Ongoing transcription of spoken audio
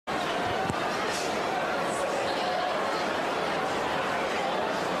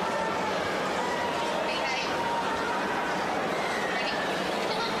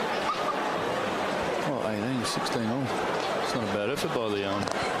16 all. It's not a bad effort by the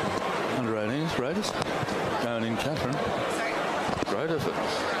under 18s Raiders. Going in, Catherine. Great effort.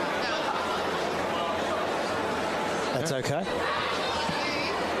 That's okay.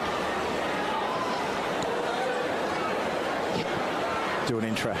 Do an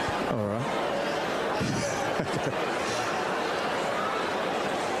intro. All right.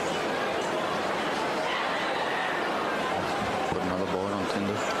 Put another bite on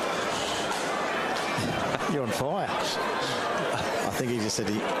Tinder. You're on fire. I think he just said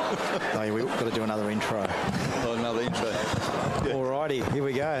no, we've got to do another intro. Oh, another intro. Yeah. All righty, here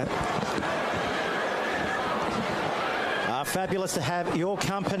we go. Fabulous to have your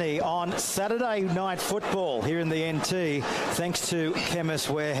company on Saturday night football here in the NT, thanks to Chemist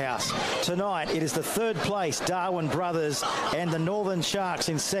Warehouse. Tonight, it is the third place Darwin Brothers and the Northern Sharks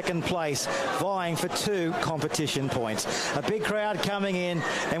in second place, vying for 2 competition points. A big crowd coming in,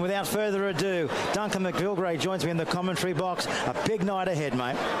 and without further ado, Duncan McGilgrey joins me in the commentary box. A big night ahead,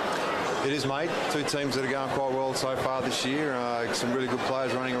 mate. It is, mate. 2 teams that are going quite well so far this year. Some really good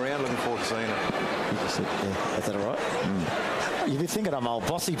players running around. Looking forward to seeing it. Yeah, is that all right? You'd be thinking I'm old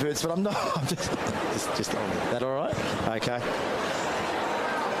bossy boots, but I'm not. I'm just that all right? Okay.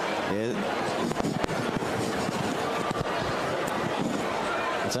 Yeah.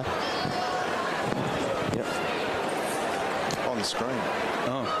 What's that? Yep. On the screen.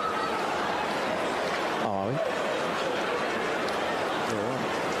 Oh, are we? All right.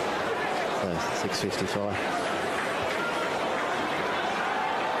 6:55.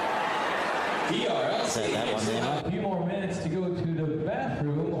 That one there, a few more minutes to go to the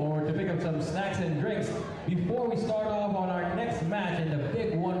bathroom or to pick up some snacks and drinks before we start off on our next match in the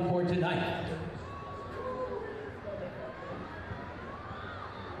big one for tonight.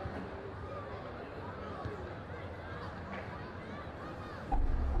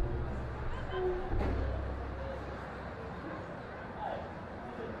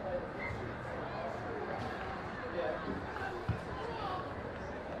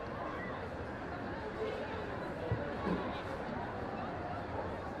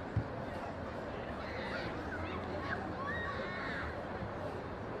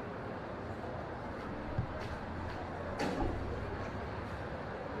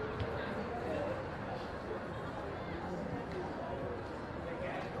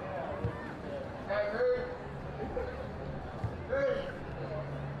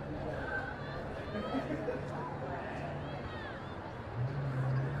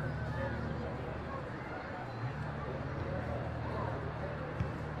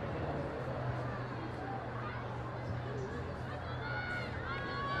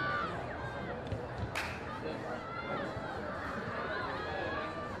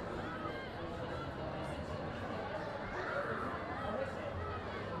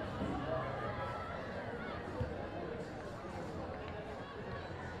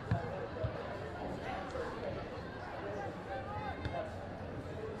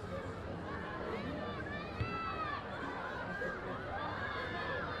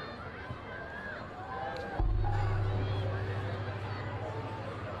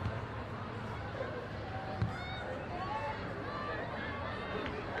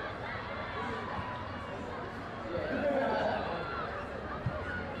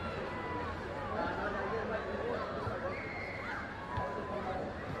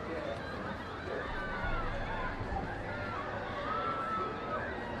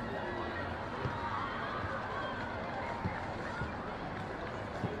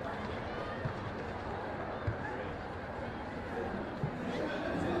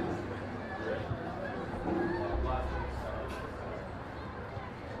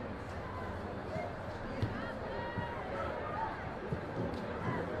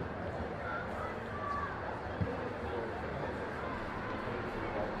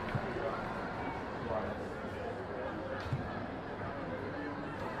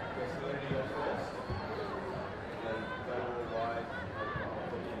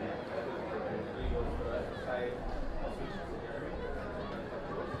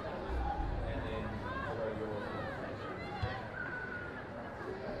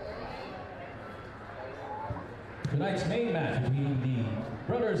 Tonight's main match between the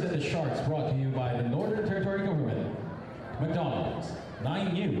Brothers and the Sharks, brought to you by the Northern Territory Government, McDonald's,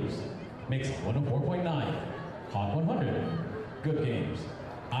 9 News, Mix 104.9, Hot 100, Good Games,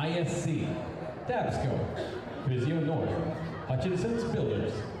 ISC, Tabasco, Visio North, Hutchinson's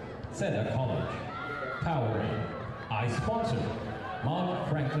Builders, Santa College, Powering, I-Sponsor, Mount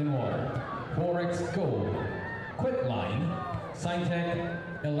Franklin Water, Forex Gold, Quitline, Signtech,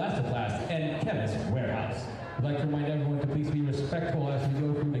 Elastoplast, and Chemist Warehouse. I'd like to remind everyone to please be respectful as we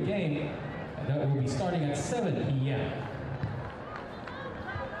go through the game, That will be starting at 7 p.m.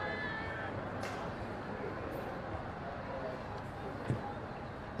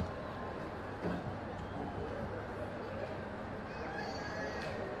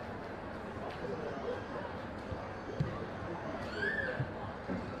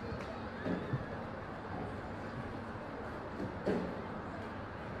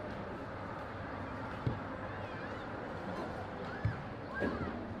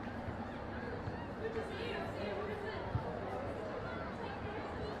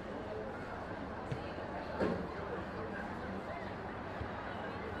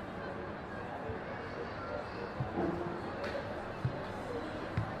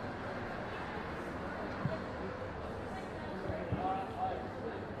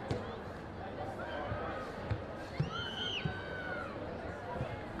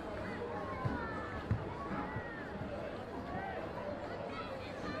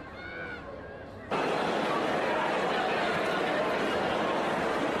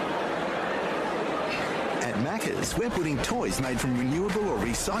 Macca's, we're putting toys made from renewable or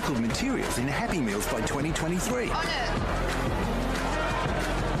recycled materials in Happy Meals by 2023. On it.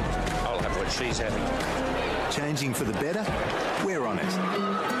 I'll have what she's having. Changing for the better? We're on it.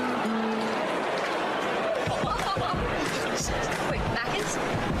 Wait, Macca's?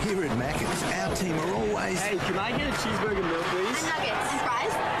 Here at Macca's, our team are always... Hey, can I get a cheeseburger meal, please? And nuggets. And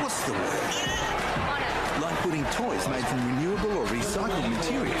fries? What's the word? On it. Like putting toys made from renewable or recycled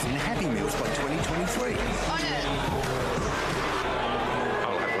materials in Happy Meals by 2023. On it.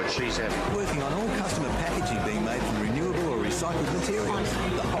 I'll have what she's having. Working on all customer packaging being made from renewable or recycled materials.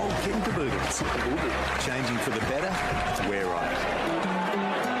 The whole kit and caboodle. Changing for the better? We're on it.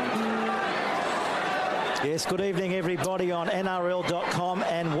 Yes, good evening everybody on NRL.com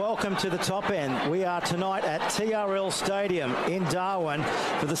and welcome to the top end. We are tonight at TRL Stadium in Darwin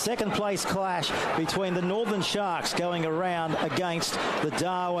for the second place clash between the Northern Sharks going around against the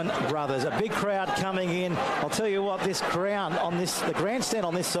Darwin brothers. A big crowd coming in. I'll tell you what, this crowd on the grandstand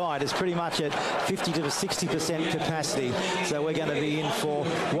on this side is pretty much at 50 to 60% capacity. So we're going to be in for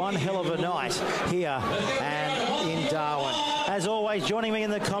one hell of a night here and in Darwin. As always, joining me in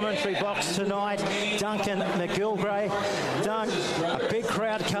the commentary box tonight, Duncan McGilvray. Dunk, a big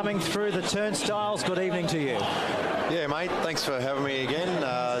crowd coming through the turnstiles. Good evening to you. Yeah, mate, thanks for having me again.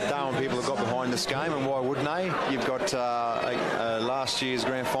 Darwin people have got behind this game, and why wouldn't they? You've got last year's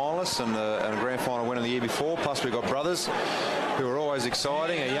grand finalists and a grand final winner the year before, plus we've got brothers who are always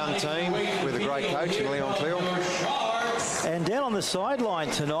exciting, a young team with a great coach in Leon Cleal. And down on the sideline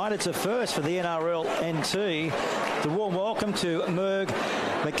tonight, it's a first for the NRL NT. The warm welcome to Merg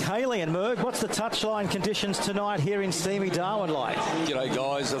McKaylee. And Merg, what's the touchline conditions tonight here in steamy Darwin like? G'day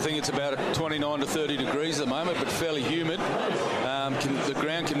guys, I think it's about 29 to 30 degrees at the moment, but fairly humid. The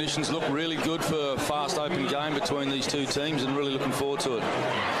ground conditions look really good for a fast open game between these two teams, and really looking forward to it.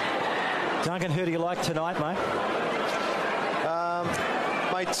 Duncan, who do you like tonight, mate?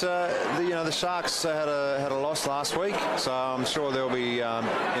 The Sharks had a loss last week, so I'm sure they'll be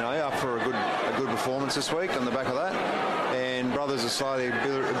up for a good performance this week on the back of that. And brothers are slowly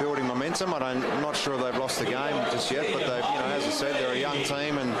building momentum. I'm not sure if they've lost the game just yet, but they, as I said, they're a young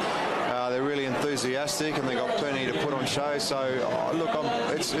team and they're really enthusiastic and they've got plenty to put on show. So look,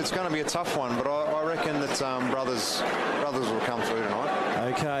 it's going to be a tough one, but I reckon that brothers will come through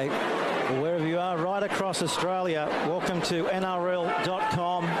tonight. Okay. Well, wherever you are, right across Australia, welcome to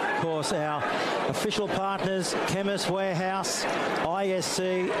NRL.com. Of course, our official partners, Chemist Warehouse,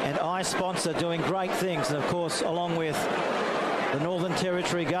 ISC and iSponsor, doing great things. And, of course, along with the Northern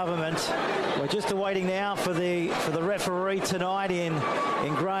Territory Government, we're just awaiting now for the referee tonight in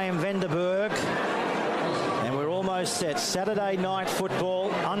Graham Vanderberg. And we're almost set. Saturday night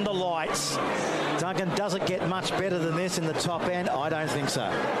football under lights. Duncan, does it get much better than this in the top end? I don't think so.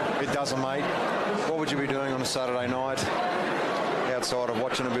 It doesn't, mate. What would you be doing on a Saturday night outside of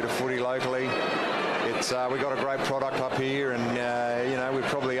watching a bit of footy locally? We've got a great product up here, and we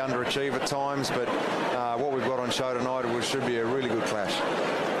probably underachieve at times, but what we've got on show tonight should be a really good clash.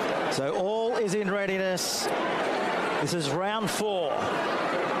 So all is in readiness. This is round 4.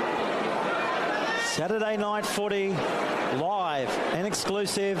 Saturday night footy, live and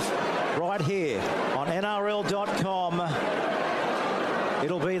exclusive right here on NRL.com.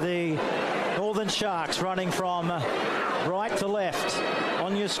 It'll be the Northern Sharks running from right to left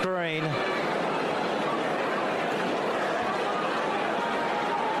on your screen.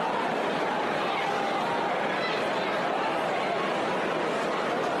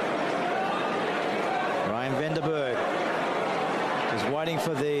 Graham Vanderberg is waiting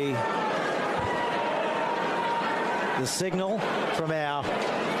for the signal from our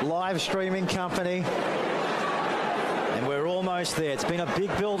live streaming company. And we're almost there. It's been a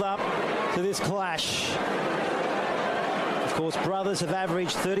big build-up to this clash. Of course, Brothers have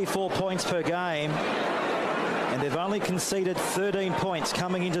averaged 34 points per game, and they've only conceded 13 points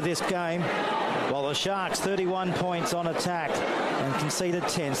coming into this game, while the Sharks 31 points on attack and conceded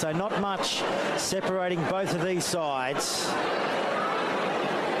 10. So not much separating both of these sides.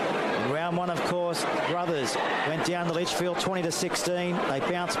 In round one, of course, Brothers went down to Litchfield 20-16. They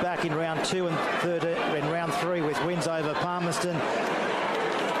bounced back in round two and in round three with wins over Palmerston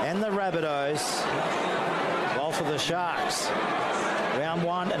and the Rabbitohs. While for the Sharks, round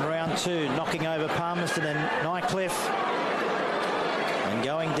one and round two, knocking over Palmerston and Nightcliff, and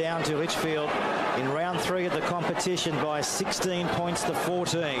going down to Litchfield in round three of the competition by 16 points to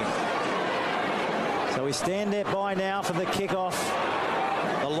 14. So we stand there by now for the kickoff.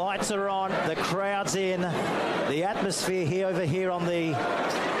 The lights are on, the crowd's in, the atmosphere here over here on the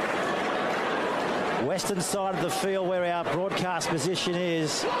western side of the field where our broadcast position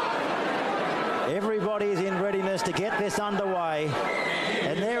is. Everybody is in readiness to get this underway.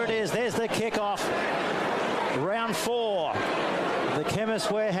 And there it is, there's the kickoff. Round four, the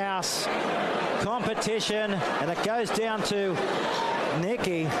Chemist Warehouse competition, and it goes down to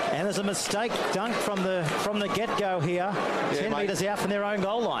Nicky, and there's a mistake dunk from the get-go here. 10 metres out from their own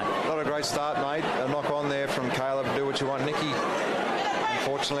goal line. Not a great start, mate. A knock on there from Caleb. Do what you want, Nicky.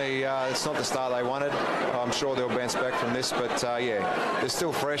 Unfortunately, it's not the start they wanted. I'm sure they'll bounce back from this, but yeah, they're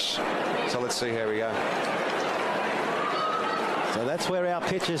still fresh. So let's see how we go. So that's where our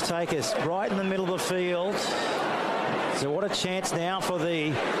pitchers take us, right in the middle of the field. So what a chance now for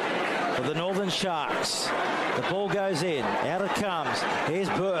the Northern Sharks. The ball goes in, out it comes. Here's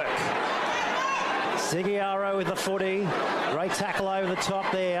Burke. Sigiaro with the footy. Great tackle over the top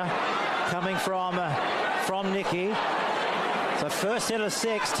there, coming from Nicky. So first set of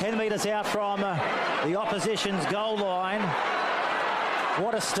 6, 10 metres out from the opposition's goal line.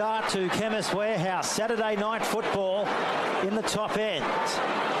 What a start to Chemist Warehouse. Saturday night football in the top end.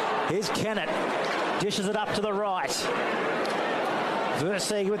 Here's Kennett. Dishes it up to the right.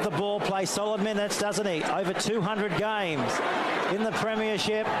 Versig with the ball, plays solid minutes, doesn't he? Over 200 games in the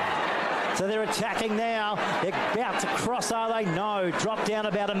Premiership. So they're attacking now. They're about to cross, are they? No. Drop down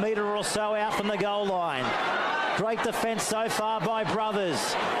about a metre or so out from the goal line. Great defence so far by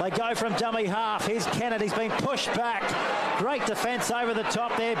Brothers. They go from dummy half. Here's Kennett. He's been pushed back. Great defence over the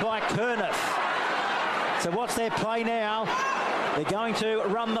top there by Kerniff. So what's their play now? They're going to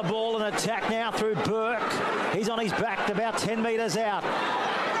run the ball and attack now through Burke. He's on his back about 10 metres out.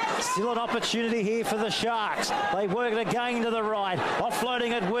 Still an opportunity here for the Sharks. They work it again to the right. Offloading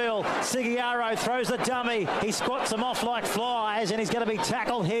at will. Sigiaro throws the dummy. He squats them off like flies, and he's going to be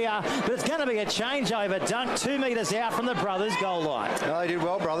tackled here. But it's going to be a changeover dunk 2 metres out from the Brothers goal line. No, they did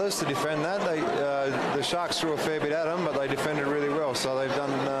well, Brothers, to defend that. The Sharks threw a fair bit at them, but they defended really well. So they've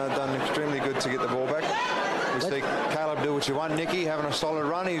done extremely good to get the ball back. We see Caleb do what you want. Nicky having a solid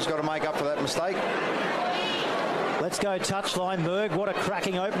run. He's got to make up for that mistake. Let's go touchline, Merg. What a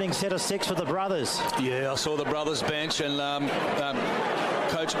cracking opening set of 6 for the Brothers. Yeah, I saw the Brothers bench, and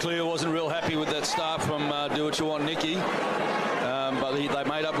Coach Clear wasn't real happy with that start from Do What You Want, Nicky. But they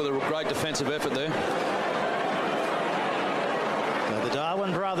made up with a great defensive effort there. So the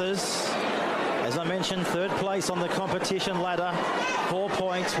Darwin Brothers, as I mentioned, third place on the competition ladder. 4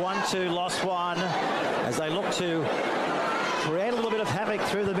 points, 1-2, lost 1. As they look to create a little bit of havoc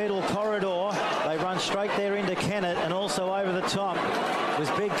through the middle corridor. They run straight there into Kennett, and also over the top was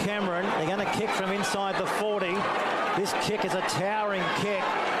Big Cameron. They're going to kick from inside the 40. This kick is a towering kick.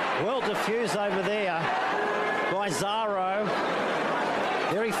 Well diffused over there by Zaro.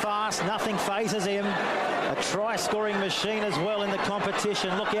 Very fast, nothing phases him. A try-scoring machine as well in the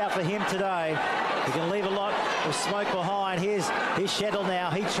competition. Look out for him today. He can leave a lot of smoke behind. Here's Shettle now.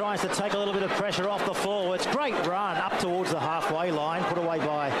 He tries to take a little bit of pressure off the forwards. Great run up towards the halfway line, put away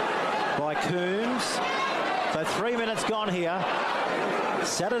by Coombs. So 3 minutes gone here.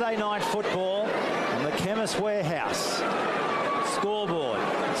 Saturday night football on the Chemist Warehouse scoreboard.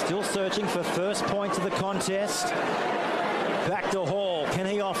 Still searching for first points of the contest. Back to Hall. Can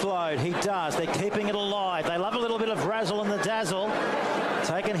he offload? He does. They're keeping it alive. They love a little bit of razzle in the dazzle.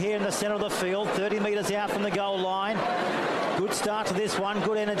 Taken here in the centre of the field. 30 metres out from the goal line. Good start to this one.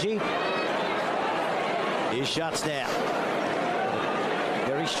 Good energy. He shuts down.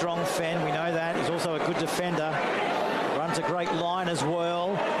 Very strong Fenn. We know that. He's also a good defender. Runs a great line as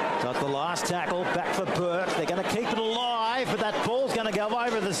well. So at the last tackle, back for Burke. They're going to keep it alive, but that ball's going to go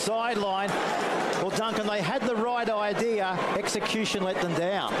over the sideline. Well, Duncan, they had the right idea. Execution let them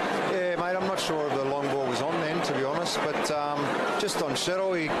down. Yeah, mate, I'm not sure if the long ball was on then, to be honest, but just on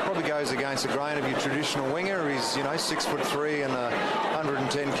Shettle, he probably goes against the grain of your traditional winger. He's, 6'3" and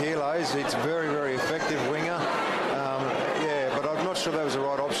 110 kilos. It's a very, very effective winger. But I'm not sure that was the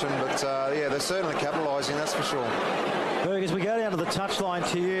right option, but they're certainly capitalising, that's for sure. Berg, as we go down to the touchline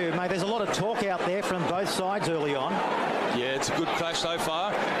to you, mate, there's a lot of talk out there from both sides early on. Yeah, it's a good clash so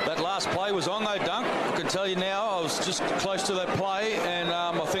far. That last play was on, though, Dunk. I can tell you now, I was just close to that play, and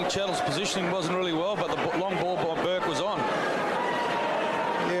I think Chettle's positioning wasn't really well, but the long ball by Burke was on.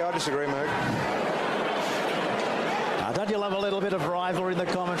 Yeah, I disagree, Merck. Don't you love a little bit of rivalry in the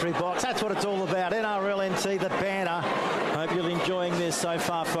commentary box? That's what it's all about. NRL NT, the banner. Hope you're enjoying this so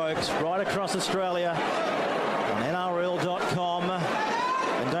far, folks. Right across Australia on NRL.com.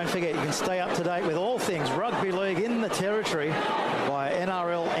 And don't forget, you can stay up to date with all things rugby league in the territory via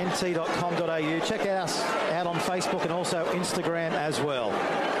NRLNT.com.au. Check us out on Facebook and also Instagram as well.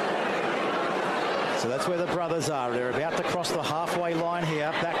 So that's where the brothers are. They're about to cross the halfway line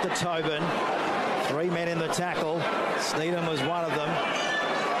here. Back to Tobin. 3 men in the tackle. Sneedham was one of them.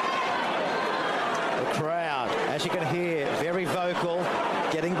 The crowd, as you can hear, very vocal,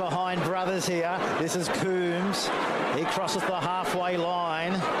 getting behind brothers here. This is Coombs. He crosses the halfway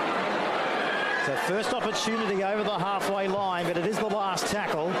line. So first opportunity over the halfway line, but it is the last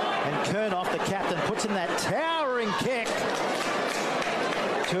tackle. And Kernoff, the captain, puts in that towering kick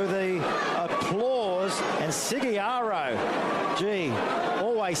to the applause. And Sigiaro,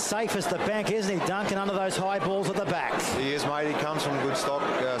 always safe as the bank, isn't he, Duncan, under those high balls at the back? He is, mate. He comes from good stock,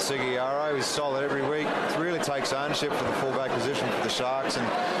 Sigiaro. He's solid every week. Really takes ownership for the fullback position for the Sharks, and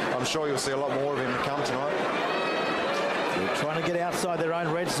I'm sure you'll see a lot more of him come tonight. They're trying to get outside their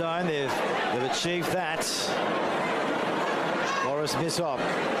own red zone. They've achieved that. Boris Missop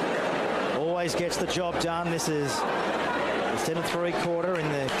always gets the job done. This is 10 3/4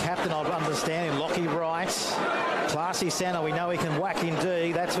 in the captain of understanding, Lockie Wright. Classy centre, we know he can whack in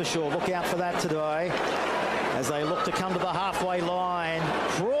D, that's for sure. Look out for that today as they look to come to the halfway line,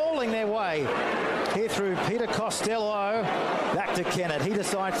 crawling their way here through Peter Costello. Back to Kennett. He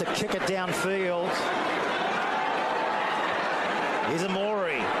decides to kick it downfield. Here's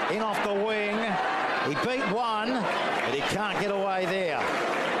Amori in off the wing. He beat one, but he can't get away there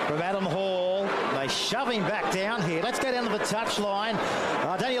from Adam Hall. They shove him back down here. Let's go down to the touchline.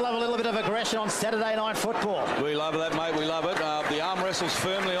 Don't you love a little bit of aggression on Saturday night football? We love that, mate. We love it. The arm wrestle's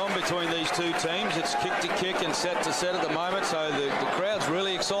firmly on between these two teams. It's kick to kick and set to set at the moment, so the crowd's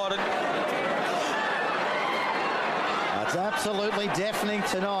really excited. It's absolutely deafening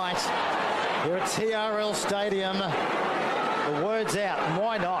tonight here at TRL Stadium. The word's out, and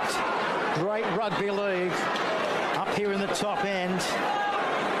why not? Great rugby league up here in the top end.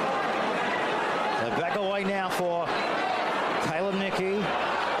 So back away now for Caleb Nicky.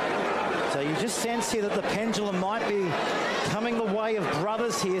 So you just sense here that the pendulum might be coming the way of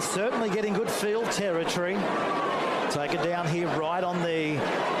brothers here, certainly getting good field territory. Take it down here right on the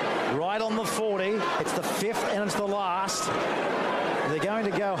 40. It's the 5th and it's the last. They're going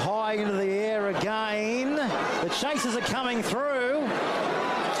to go high into the air again. The chasers are coming through.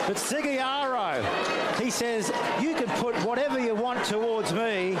 But Sigiaro, he says, you can put whatever you want towards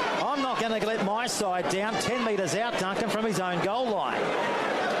me. I'm not going to let my side down. 10 metres out, Duncan, from his own goal line.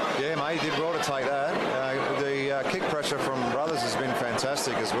 Yeah, mate, he did well to take that. The kick pressure from brothers has been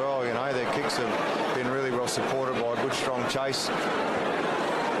fantastic as well. Their kicks have been really well supported by a good, strong chase.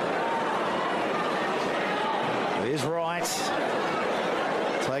 Here's Wright.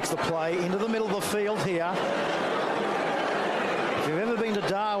 Takes the play into the middle of the field here. If you've ever been to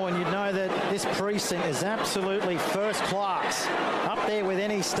Darwin, you'd know that this precinct is absolutely first class. Up there with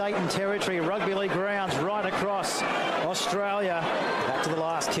any state and territory rugby league grounds right across Australia. Back to the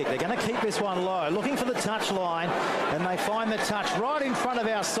last kick. They're going to keep this one low. Looking for the touch line, and they find the touch right in front of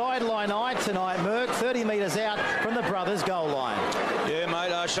our sideline eye tonight. Merck, 30 metres out from the brothers' goal line. Yeah,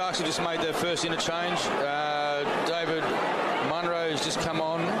 mate, Sharks have just made their first interchange. David Munro's just come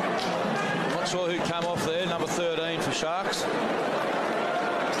on. Not sure who came off there, number 13 for Sharks.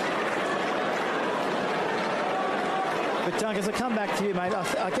 But Duncan, as I come back to you, mate,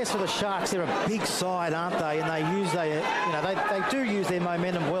 I guess for the Sharks, they're a big side, aren't they? And they do use their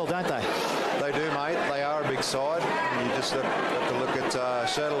momentum well, don't they? They do, mate. They are a big side. You just have to look at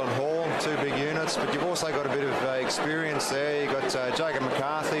Shettle and Hall, 2 big units, but you've also got a bit of experience there. You've got Jacob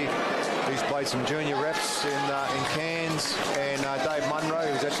McCarthy, who's played some junior reps in Cairns, and Dave Munro,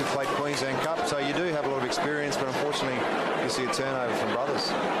 who's actually played Queensland Cup. So you do have a lot of experience, but unfortunately you see a turnover from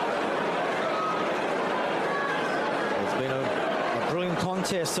brothers. It's been a brilliant contest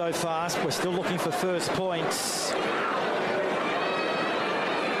contest so far. We're still looking for first points.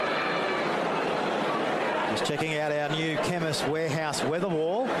 Just checking out our new Chemist Warehouse weather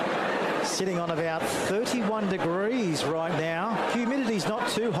wall. Sitting on about 31 degrees right now. Humidity's not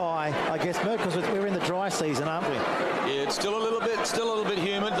too high, I guess, because we're in the dry season, aren't we? Yeah, it's still a little bit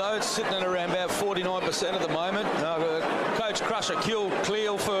humid though. It's sitting at around about 49% at the moment. Coach Crusher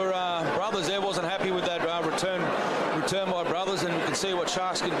clear for Brothers there. Wasn't happy with that return by Brothers, and you can see what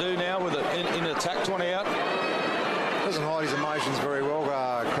Sharks can do now with it in attack 20 out. Doesn't hide his emotions very well,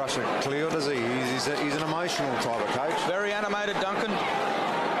 Crusher Cleo, does he? He's an emotional type of coach. Very animated, Duncan.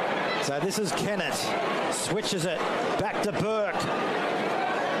 So this is Kennett. Switches it back to Burke.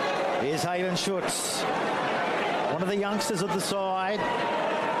 Here's Hayden Schutz. One of the youngsters of the side.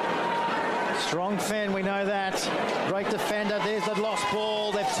 Strong fan, we know that. Great defender. There's the lost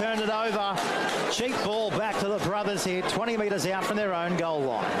ball. They've turned it over. Cheap ball back to the Brothers here. 20 metres out from their own goal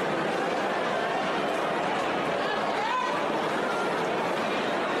line.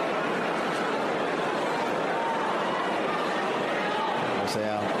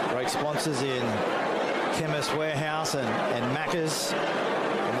 Our great sponsors in Chemist Warehouse and Macca's.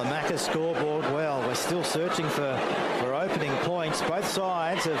 On the Macca's scoreboard, well, we're still searching for opening points. Both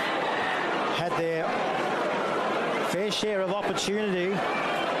sides have had their fair share of opportunity.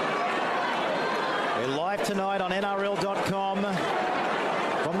 We're live tonight on NRL.com.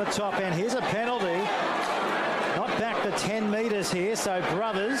 From the top end, here's a penalty. Not back to 10 metres here, so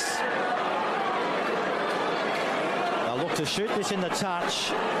Brothers look to shoot this in the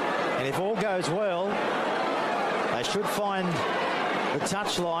touch, and if all goes well, they should find the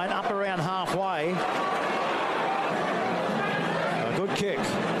touch line up around halfway. A good kick.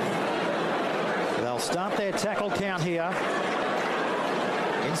 They'll start their tackle count here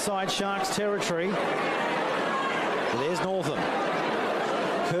inside Sharks territory. There's Northam.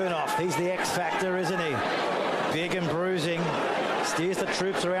 Kurnoff, he's the X factor, isn't he? Big and bruising, steers the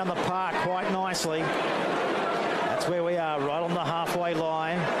troops around the park quite nicely. That's where we are, right on the halfway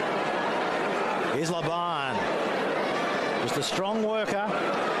line. Here's Laban. Just a strong worker.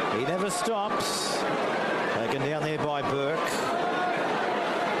 He never stops. Taken down there by Burke.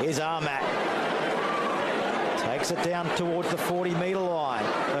 Here's Armat. Takes it down towards the 40-metre line.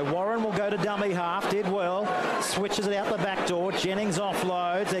 So Warren will go to dummy half. Did well. Switches it out the back door. Jennings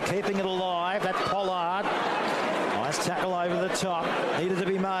offloads. They're keeping it alive. That's Pollard. Nice tackle over the top. Needed to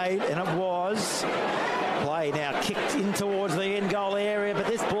be made, and it was. Play now kicked in towards the end goal area, but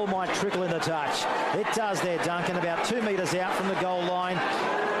this ball might trickle into touch. It does there, Duncan, about 2 metres out from the goal line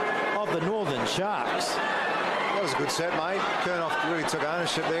of the Northern Sharks. That was a good set, mate. Kurnoff really took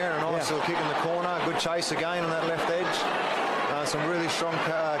ownership there, and a nice little kick in the corner. Good chase again on that left edge. Some really strong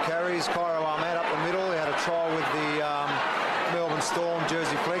carries. Cairo Ahmed up the middle. He had a try with the Melbourne Storm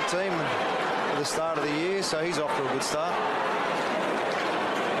Jersey Flag team at the start of the year, so he's off to a good start.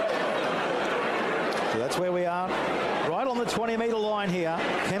 So that's where we are, right on the 20-metre line here.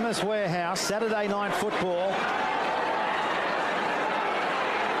 Chemist Warehouse, Saturday night football.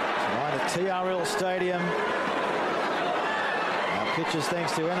 Tonight at TRL Stadium. Our pitches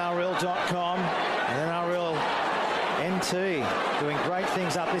thanks to NRL.com and NRL NT. Doing great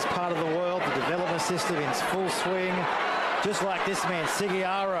things up this part of the world. The development system in full swing. Just like this man,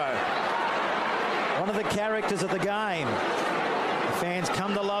 Sigiaro. One of the characters of the game. The fans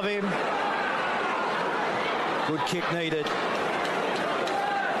come to love him. Good kick needed.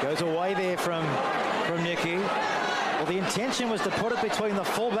 Goes away there from Nicky. Well, the intention was to put it between the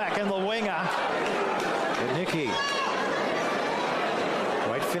fullback and the winger. But Nicky,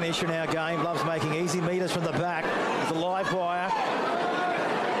 great finisher in our game. Loves making easy meters from the back. With the live wire.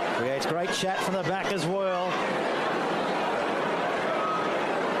 Creates great chat from the back as well.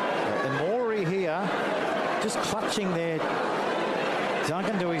 And Morey here, just clutching there.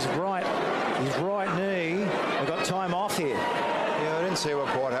 Duncan to his right knee. We've got time off here. Yeah, I didn't see what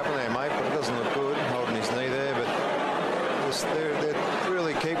quite happened there, mate, but it doesn't look good, holding his knee there. But they're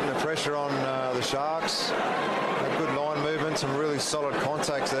really keeping the pressure on the Sharks. A good line movement, some really solid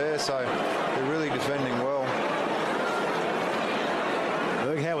contacts there, so they're really defending well.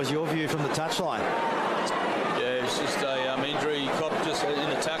 Berg, how was your view from the touchline? Yeah, it's just a injury cop just in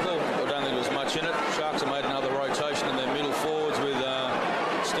the tackle. I don't think there was much in it. Sharks have made another rotation in their middle forwards with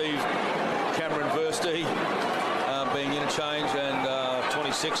Steve Cameron Versti being interchanged, and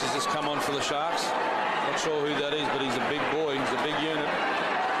 26 has just come on for the Sharks. Not sure who that is, but he's a big boy. He's a big unit.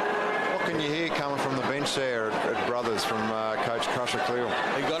 What can you hear coming from the bench there at Brothers from Coach Crusher Cleo?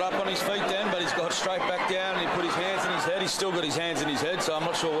 He got up on his feet then, but he's got straight back down and he put his hands in his head. He's still got his hands in his head, so I'm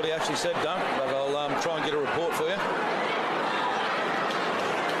not sure what he actually said, Dunk, but I'll try and get a report for you.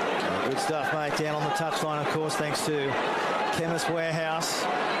 stuff, mate, down on the touchline, of course, thanks to Chemist Warehouse.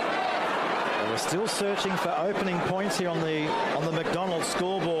 We're still searching for opening points here on the McDonald's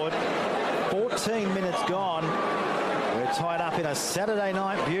scoreboard. 14 minutes gone. We're tied up in a Saturday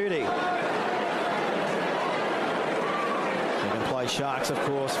night beauty. Second place Sharks, of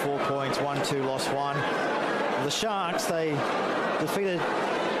course, 4 points, 1-2, lost 1. The Sharks, they defeated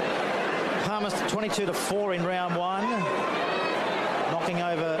Palmerston 22-4 in round 1, knocking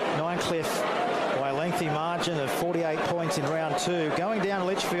over Ninecliffe by a lengthy margin of 48 points in round 2, going down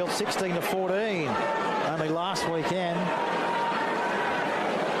Litchfield 16-14 only last weekend.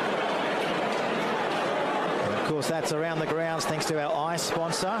 And of course, that's around the grounds thanks to our ice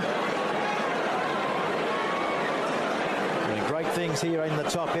sponsor. Doing great things here in the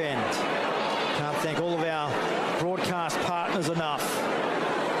top end. Can't thank all of our broadcast partners enough.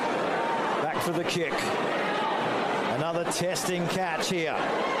 Back for the kick. Another testing catch here.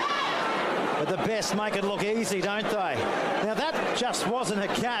 But the best make it look easy, don't they? Now that just wasn't a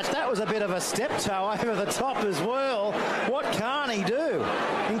catch. That was a bit of a step toe over the top as well. What can't he do?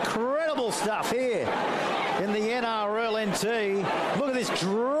 Incredible stuff here in the NRL NT. Look at this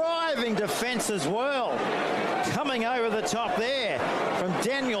driving defence as well. Coming over the top there from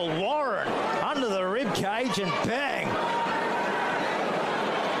Daniel Warren under the rib cage and bang.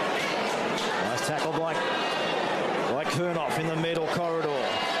 Nice tackle by Kurnoff in the middle corridor.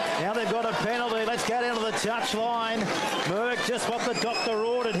 Now they've got a penalty. Let's go down to the touchline. Merck, just what the doctor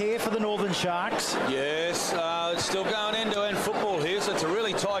ordered here for the Northern Sharks. Yes, it's still going end-to-end football here, so it's a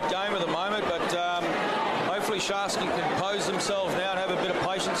really tight game at the moment, but hopefully Sharks can compose themselves now and have a bit of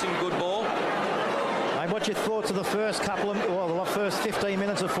patience in good ball. Hey, what's your thoughts of the first the first 15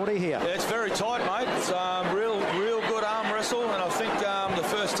 minutes of footy here? Yeah, it's very tight, mate. It's real good arm wrestle, and I think the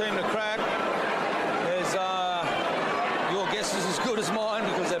first team to crack is your guess is as good as mine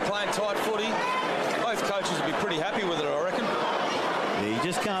because they're playing tight footy. Both coaches will be pretty happy with it, I reckon. Yeah, you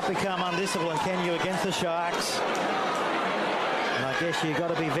just can't become undisciplined, can you, against the Sharks? And I guess you've got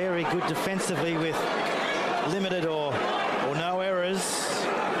to be very good defensively with limited or no errors.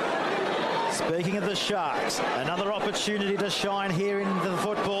 Speaking of the Sharks, another opportunity to shine here in the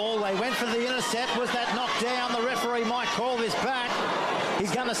football. They went for the intercept. Was that knocked down? The referee might call this back.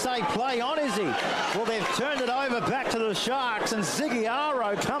 He's going to say play on, is he? Well, they've turned it over back to the Sharks, and Ziggy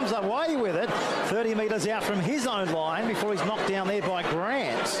Aro comes away with it 30 metres out from his own line before he's knocked down there by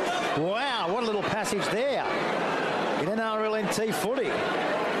Grant. Wow, what a little passage there in NRL NT footy.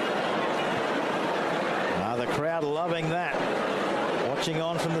 The crowd loving that. Watching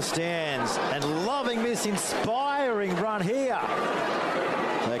on from the stands and loving this inspiring run here.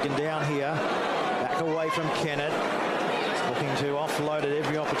 Taken down here, back away from Kennett. Looking to offload at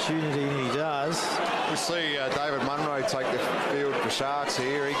every opportunity, and he does. We see David Munro take the field for Sharks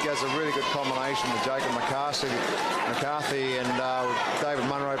here. He does a really good combination with Jacob McCarthy, and David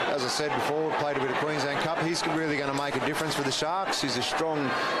Munro, as I said before, played a bit of Queensland Cup. He's really going to make a difference for the Sharks. He's a strong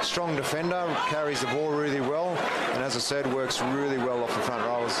defender, carries the ball really well, and as I said, works really well off the front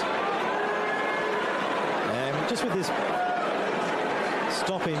rows. And just with this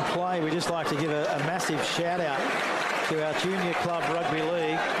stop in play, we just like to give a massive shout out to our junior club rugby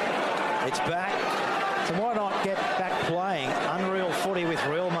league. It's back, so why not get back playing unreal footy with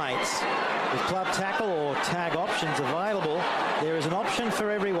real mates? With club tackle or tag options available, there is an option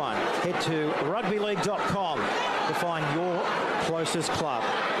for everyone. Head to rugbyleague.com to find your closest club.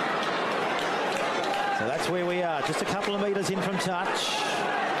 So that's where we are, just a couple of metres in from touch.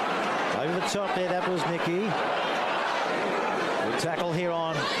 Over the top there, that was Nicky. Good tackle here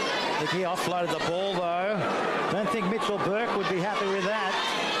on Nicky, offloaded the ball though. Don't think Mitchell Burke would be happy with that.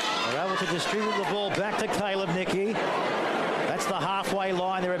 They're able to distribute the ball back to Caleb Nicky. That's the halfway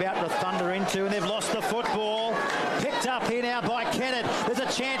line they're about to thunder into, and they've lost the football. Picked up here now by Kennett. There's a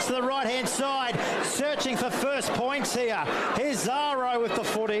chance to the right-hand side. Searching for first points here. Here's Zaro with the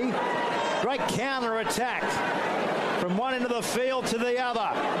footy. Great counter-attack from one end of the field to the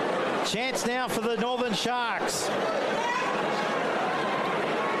other. Chance now for the Northern Sharks.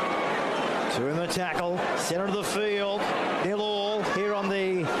 Two in the tackle, centre of the field, 0-0 here on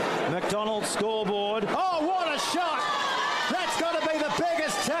the McDonald's scoreboard. Oh, what a shot! That's got to be the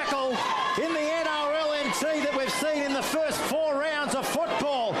biggest tackle in the NRL NT that we've seen in the first 4 rounds of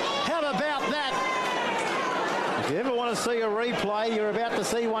football. How about that? If you ever want to see a replay, you're about to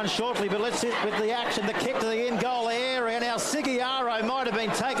see one shortly, but let's hit with the action. The kick to the in-goal area. Now, Sigiaro might have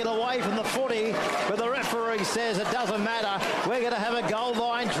been taken away from the footy, but the referee says it doesn't matter. We're going to have a goal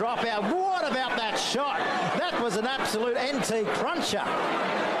line dropout. What about that shot? That was an absolute NT cruncher.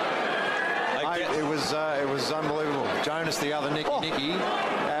 It was unbelievable. Jonas, the other Nicky,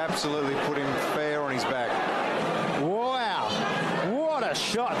 absolutely put him fair on his back. Wow, what a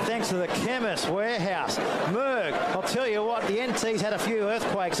shot, thanks to the Chemist Warehouse. Merg, I'll tell you what, the NT's had a few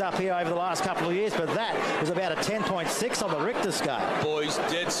earthquakes up here over the last couple of years, but that was about a 10.6 on the Richter scale. Boys,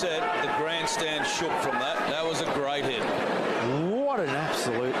 dead set. The grandstand shook from that. That was a great hit. What an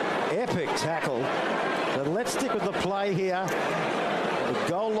absolute epic tackle. But let's stick with the play here. The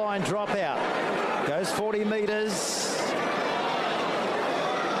goal line dropout. Goes 40 metres.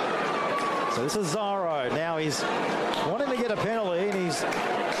 So this is Zorro. Now he's wanting to get a penalty, and his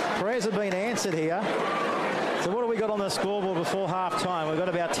prayers have been answered here. So what have we got on the scoreboard before half-time? We've got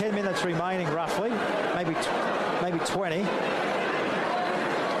about 10 minutes remaining, roughly. Maybe 20.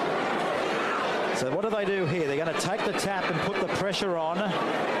 So what do they do here? They're going to take the tap and put the pressure on.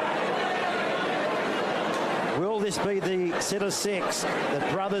 Will this be the set of 6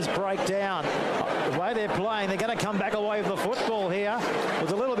 that Brothers break down? The way they're playing, they're going to come back away with the football here.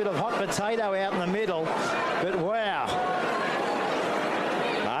 With a little bit of hot potato out in the middle. But wow.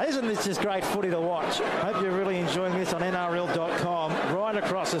 Isn't this just great footy to watch? Hope you're really enjoying this on NRL.com right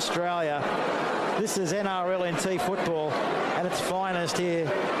across Australia. This is NRL NT football at its finest here.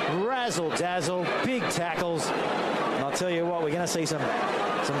 Razzle-dazzle, big tackles. And I'll tell you what, we're going to see some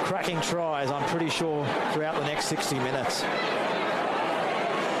cracking tries, I'm pretty sure, throughout the next 60 minutes.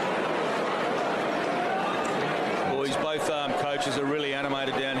 Boys, both coaches are really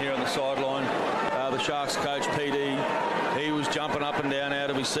animated down here on the sideline. The Sharks coach, PD, he was jumping up and down out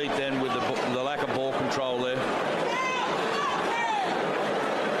of his seat then with the lack of ball control there.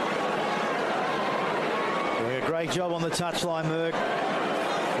 Doing a great job on the touchline, Merck.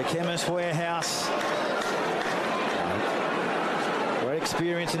 The Chemist Warehouse. Great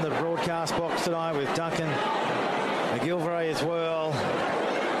experience in the broadcast box tonight with Duncan McGilvray as well.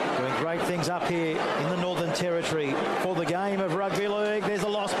 Doing great things up here in the Northern Territory for the game of rugby league. There's a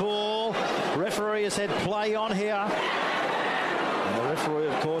lost ball. Referee has said play on here. And the referee,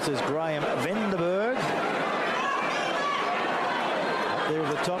 of course, is Graham Vandenberg. Up there with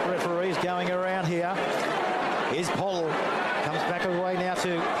the top referees going around here. Here's Poll. Comes back away now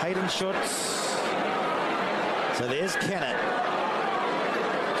to Hayden Schutz. So there's Kennett.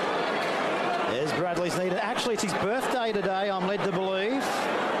 There's Bradley's needed. Actually, it's his birthday today, I'm led to believe.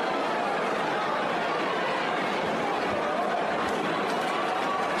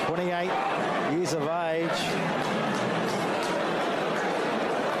 Years of age.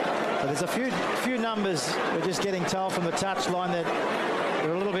 But there's a few numbers we're just getting told from the touchline that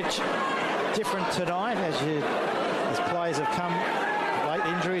they're a little bit different tonight as players have come late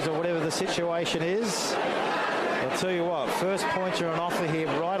injuries or whatever the situation is. I'll tell you what, first points are on offer here,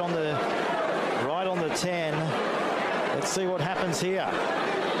 right on the 10. Let's see what happens here.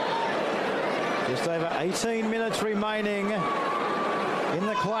 Just over 18 minutes remaining in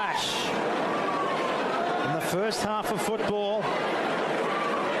the clash. In the first half of football.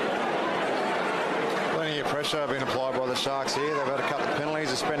 Plenty of pressure being applied by the Sharks here. They've had a couple of penalties.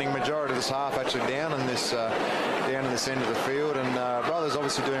 They're spending majority of this half actually down in this end of the field. And Brothers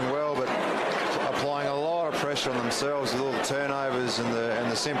obviously doing well, but applying a lot of pressure on themselves with all the turnovers and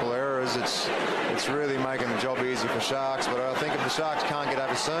the simple errors. It's really making the job easy for Sharks. But I think if the Sharks can't get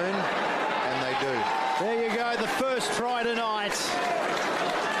over soon, and they do. There you go, the first try tonight.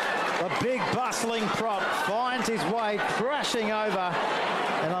 The big bustling prop finds his way crashing over,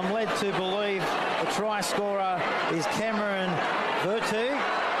 and I'm led to believe the try scorer is Cameron Vertu.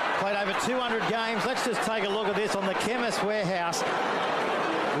 Played over 200 games. Let's just take a look at this on the Chemist Warehouse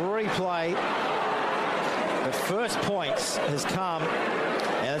replay. The first points has come,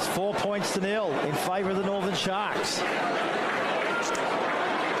 and it's 4 points to 0 in favour of the Northern Sharks.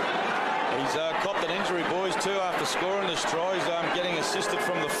 He's copped an injury, boys, too, after scoring this try. He's getting assisted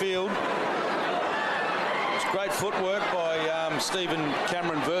from the field. It's great footwork by Stephen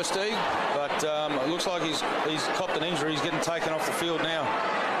Cameron Verstee, but it looks like he's copped an injury. He's getting taken off the field now.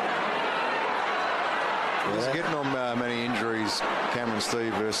 He's getting on many injuries, Cameron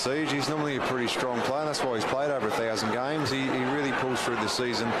Steve Verstee. He's normally a pretty strong player. That's why he's played over 1,000 games. He really pulls through the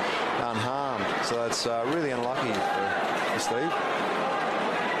season unharmed. So that's really unlucky for Steve.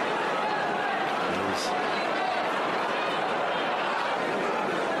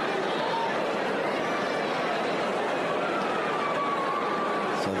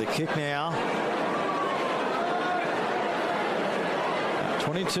 So the kick now.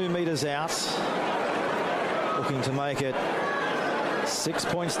 22 metres out. Looking to make it 6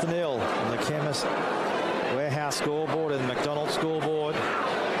 points to 0 on the Chemist Warehouse scoreboard and the McDonald's scoreboard.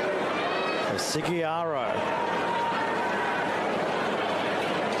 Sigiaro.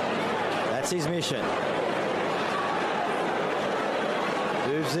 That's his mission.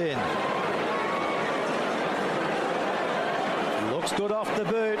 Moves in. Looks good off the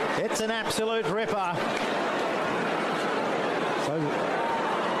boot. It's an absolute ripper.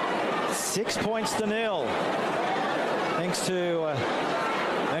 So 6 points to nil. Thanks to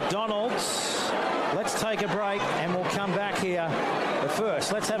McDonald's. Let's take a break and we'll come back here. But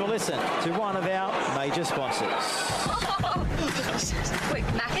first, let's have a listen to one of our major sponsors. Quick,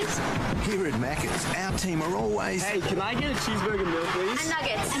 Macca's. Here at Macca's, our team are always... Hey, can I get a cheeseburger meal, please? And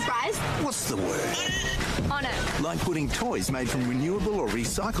nuggets. And fries. What's the word? On it. Like putting toys made from renewable or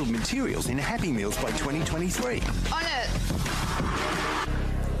recycled materials in Happy Meals by 2023. On it.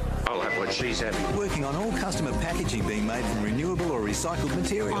 I'll have what she's having. Working on all customer packaging being made from renewable or recycled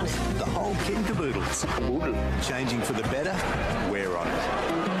materials. The whole kit and caboodles. Changing for the better, we're on it.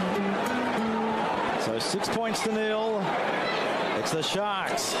 So 6 points to nil. It's the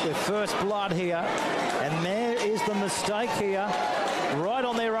Sharks with first blood here. And there is the mistake here. Right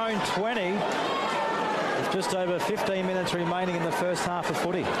on their own 20. With just over 15 minutes remaining in the first half of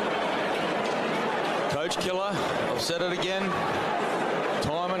footy. Coach Killer, I've said it again.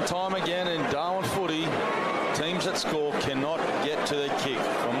 Time and time again in Darwin footy, teams that score cannot get to their kick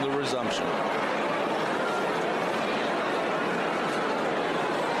from the resumption.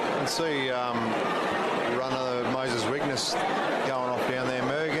 And see run of Moses Weakness going off down there,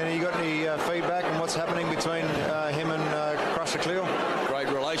 Merg. And you got any feedback on what's happening between him and Crusher Cleo? Great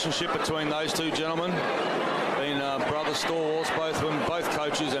relationship between those two gentlemen. Been brother stalwarts, both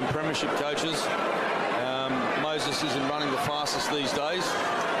coaches and Premiership coaches. Moses isn't running the fastest these days,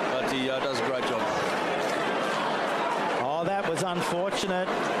 but he does a great job. Oh, that was unfortunate.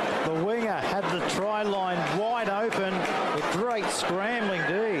 The winger had the try line wide open with great scrambling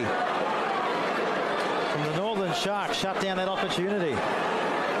D. From the Northern Sharks, shut down that opportunity.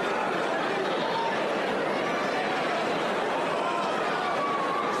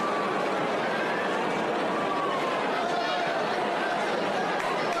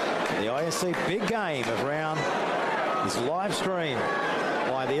 The ISC big game of round is live streamed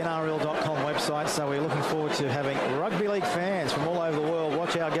by the NRL.com website, so we're looking forward to having rugby league fans from all over the world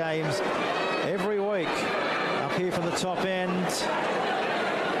watch our games every week up here from the top end.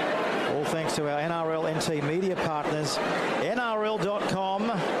 All thanks to our NRL NT media partners,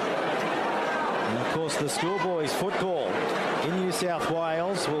 NRL.com, and of course the schoolboys football in New South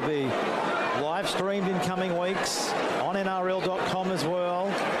Wales will be live streamed in coming weeks on NRL.com as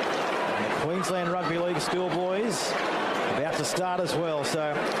well. Queensland Rugby League schoolboys about to start as well.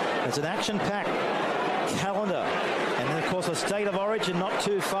 So it's an action-packed calendar. And then, of course, a state of origin not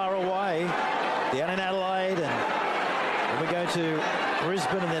too far away down in Adelaide. And then we go to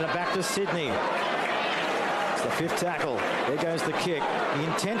Brisbane and then back to Sydney. It's the fifth tackle. There goes the kick. The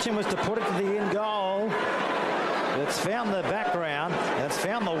intention was to put it to the in goal. But it's found the background. And it's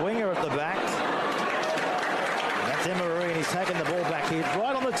found the winger at the back. That's Emery, and he's taken the ball back here,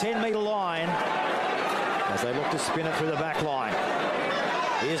 right on the 10-metre line, as they look to spin it through the back line.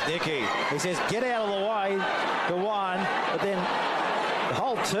 Here's Nicky. He says, get out of the way, the one, but then the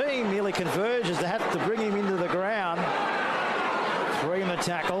whole team nearly converges to have to bring him into the ground. 3 in the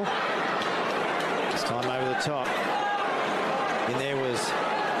tackle. This time over the top. In there was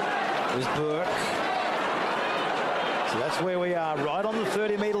Burke. So that's where we are, right on the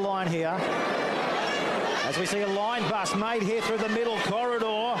 30-metre line here. As we see a line bust made here through the middle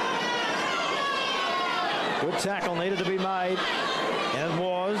corridor. Good tackle needed to be made, and it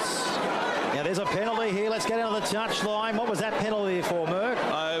was. Now there's a penalty here. Let's get out of the touchline. What was that penalty for, Merck?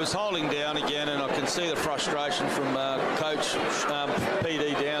 It was holding down again, and I can see the frustration from Coach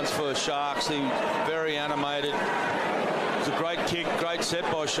PD Downs for Sharks. He very animated. It was a great kick, great set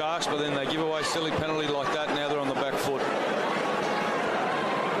by Sharks, but then they give away a silly penalty like that. Now they're on the back foot.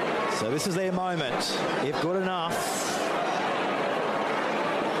 So this is their moment, if good enough.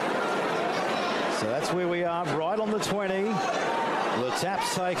 So that's where we are, right on the 20. The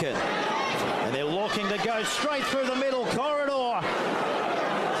tap's taken. And they're looking to go straight through the middle corridor.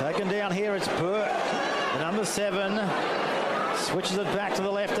 Taken down here, it's Burt. The number 7 switches it back to the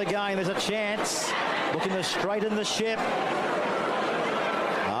left again. There's a chance. Looking to straighten the ship.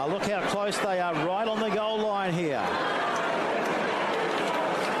 Look how close they are, right on the goal line here.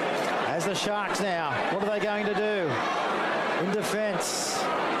 As the Sharks now, what are they going to do? In defence,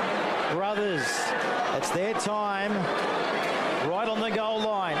 Brothers, it's their time. Right on the goal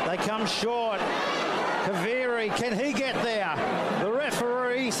line, they come short. Kaviri, can he get there? The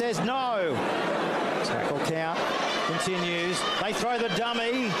referee says no. Tackle count continues. They throw the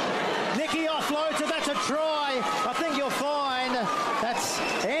dummy. Nicky offloads it, that's a try. I think you'll find that's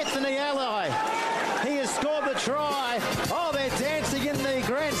Anthony Ally. He has scored the try. Oh, they're dancing in the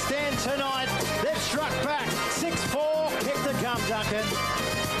stand tonight. They've struck back. 6-4. Kick to come, Duncan.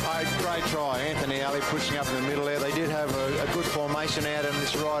 Great try. Anthony Alley pushing up in the middle there. They did have a good formation out on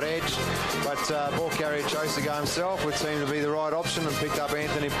this right edge, but ball carrier chose to go himself, which seemed to be the right option, and picked up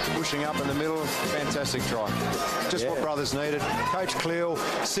Anthony pushing up in the middle. Fantastic try. Just what Brothers needed. Coach Cleo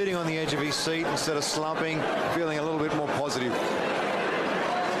sitting on the edge of his seat instead of slumping, feeling a little bit more positive.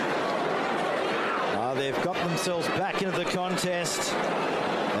 They've got themselves back into the contest,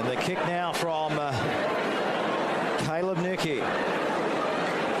 and the kick now from Caleb Nicky.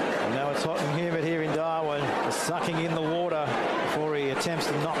 Now it's hot and humid here in Darwin, sucking in the water before he attempts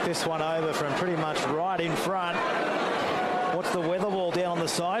to knock this one over from pretty much right in front. What's the weather wall down on the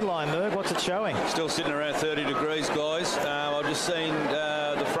sideline, Merg? What's it showing? Still sitting around 30 degrees, guys. I've just seen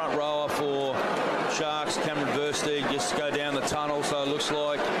the front rower for Sharks, Cameron Versteeg, just go down the tunnel, so it looks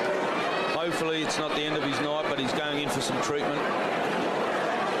like hopefully it's not the end of his night, but he's going in for some treatment.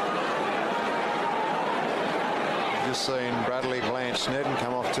 Just seen Bradley Blanche Snedden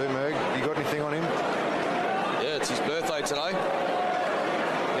come off too, Merg. You got anything on him? Yeah, it's his birthday today.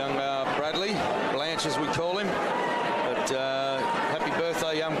 Young Bradley Blanche, as we call him. But happy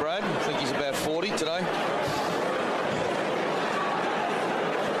birthday, young Brad. I think he's about 40 today.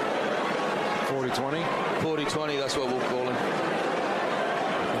 40-20? 40-20, that's what we'll call him.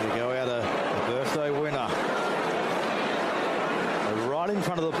 There we go, out a birthday winner. Right in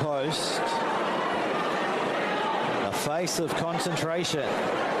front of the post. A face of concentration.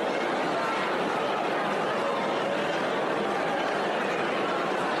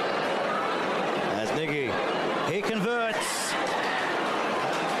 As Nicky, he converts.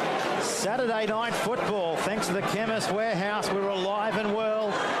 Saturday night football, thanks to the Chemist Warehouse. We're alive and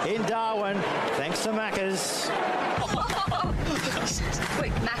well in Darwin, thanks to Macca's.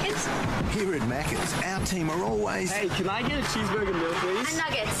 Wait, Macca's? Here at Macca's, our team are always... Hey, can I get a cheeseburger meal, please? And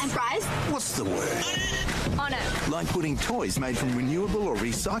nuggets. And fries? What's the word? On it. Like putting toys made from renewable or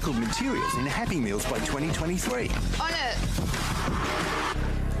recycled materials in Happy Meals by 2023. On it.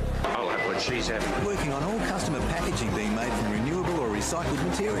 I'll have what she's having. Working on all customer packaging being made from renewable or recycled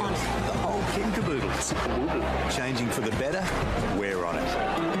materials. The whole kit and caboodles. Changing for the better? We're on it.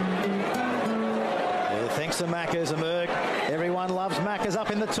 Thanks to Macca's, Merg. Everyone loves Macca's up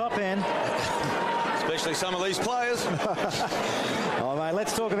in the top end. Especially some of these players. Oh, mate,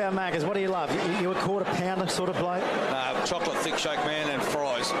 let's talk about Macca's. What do you love? You a quarter pounder sort of bloke? Chocolate thick shake man and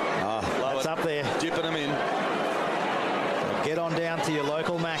fries. Oh, love that's it. up there. Dipping them in. Get on down to your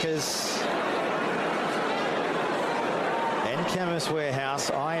local Macca's. And Chemist Warehouse,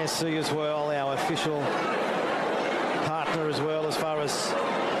 ISC as well, our official partner as well as far as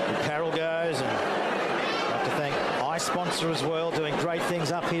apparel goes. And I'd like to thank iSponsor as well, doing great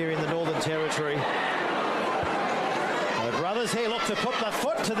things up here in the Northern Territory. The brothers here look to put the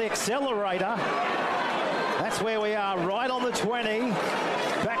foot to the accelerator. That's where we are, right on the 20.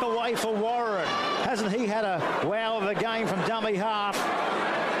 Back away for Warren. Hasn't he had a wow of a game from dummy half?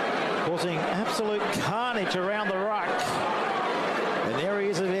 Causing absolute carnage around the ruck. And there he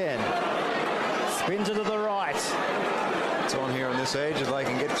is again. Spins it to the right. It's on here on this edge if they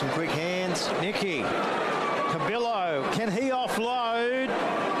can get some quick hands. Nicky. Cabillo. Can he offload?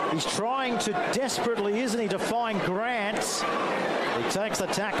 He's trying to desperately, isn't he, to find Grant. He takes the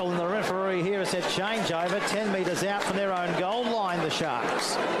tackle, and the referee here has said changeover. 10 metres out from their own goal line, the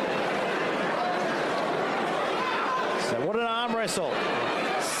Sharks. So what an arm wrestle.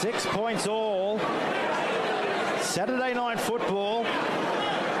 6 points all. Saturday night football.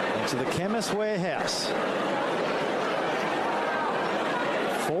 Into the Chemist Warehouse.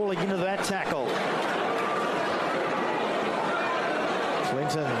 Falling into that tackle.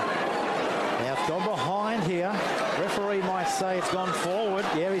 Clinton. Now it's gone behind here. Referee might say it's gone forward.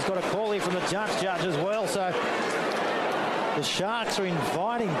 Yeah, he's got a call here from the judge as well. So the Sharks are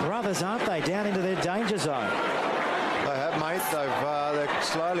inviting brothers, aren't they, down into their danger zone. They have, mate. They're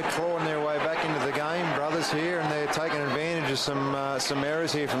slowly clawing their way back into the game, brothers here, and they're taking advantage of some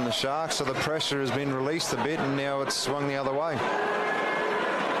errors here from the Sharks. So the pressure has been released a bit, and now it's swung the other way.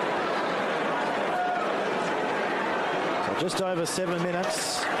 So just over 7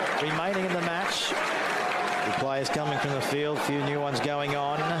 minutes remaining in the match. The players coming from the field, a few new ones going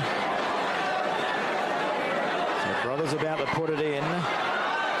on. So brothers about to put it in.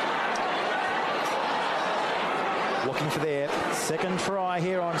 Looking for their second try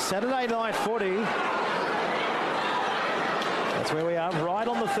here on Saturday night footy. That's where we are, right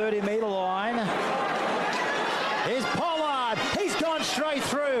on the 30-metre line. Here's Pollard. He's gone straight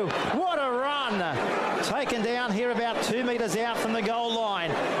through. What a run. Taken down here about 2 metres out from the goal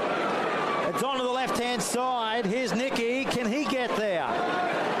line. It's on to the left-hand side. Here's Nicky. Can he get there?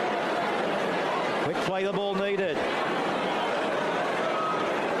 play the ball needed.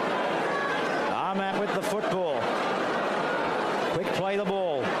 Armat with the football. Quick play the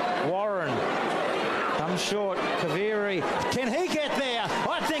ball. Warren comes short. Kaviri. Can he get there?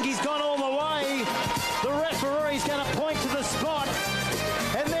 I think he's gone all the way. The referee's going to point to the spot.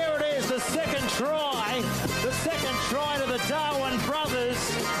 And there it is, the second try. The second try to the Darwin brothers.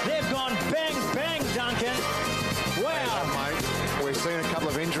 They've gone bang, bang, Duncan. Wow. Mate, we've seen a couple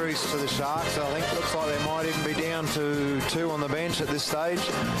of injuries to the Sharks. I think it looks like they might even be down to 2 on the bench at this stage.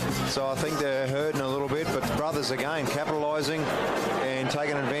 So I think they're hurting a little bit. But the brothers, again, capitalising and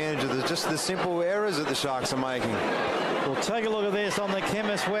taking advantage of just the simple errors that the Sharks are making. We'll take a look at this on the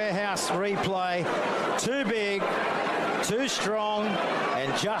Chemist Warehouse replay. Too big, too strong,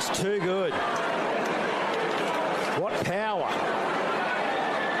 and just too good. What power,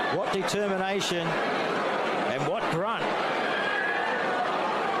 what determination, and what grunt.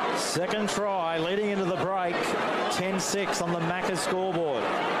 Second try leading into the break, 10-6 on the Macca's scoreboard.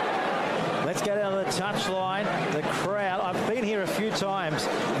 Let's go down to the touchline. The crowd, I've been here a few times,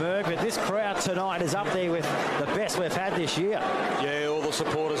 Merv, but this crowd tonight is up there with the best we've had this year. Yeah, all the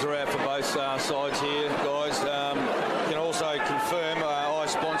supporters are out for both sides here, guys. Can also confirm I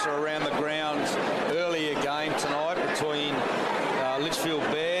sponsor around the grounds earlier game tonight between Litchfield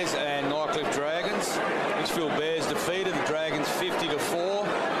Bears and Nightcliff Dragons. Litchfield Bears defeated the Dragons 50-4.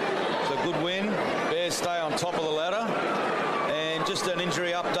 It's a good win. Bears stay on top of the ladder. And just an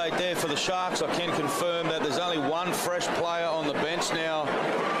injury update there for the Sharks. I can confirm that there's only one fresh player on the bench now,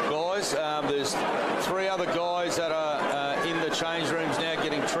 guys. There's 3 other guys that are in the change rooms now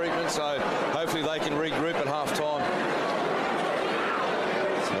getting treatment, so hopefully they can regroup at half time.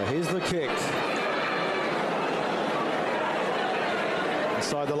 So here's the kick.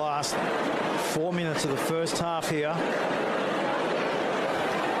 Inside the last 4 minutes of the first half here.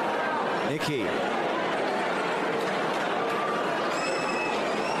 Nicky.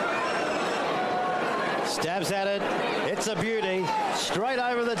 Stabs at it. It's a beauty. Straight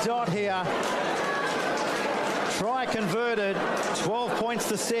over the dot here. Try converted. 12 points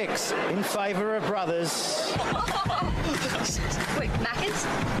to 6 in favour of brothers. Quick, Macca's.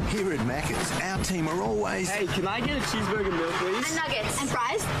 Here at Macca's, our team are always... Hey, can I get a cheeseburger meal, please? And nuggets. And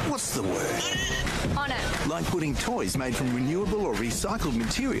fries. What's the word? On it. Like putting toys made from renewable or recycled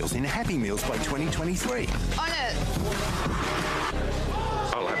materials in Happy Meals by 2023. On it.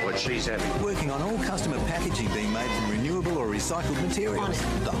 I'll have what she's having. Working on all customer packaging being made from renewable or recycled materials.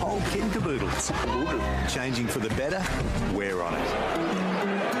 The whole kit and caboodle. Changing for the better, we're on it.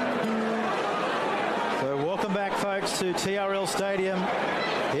 So welcome back, folks, to TRL Stadium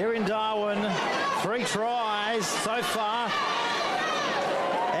here in Darwin. 3 tries so far,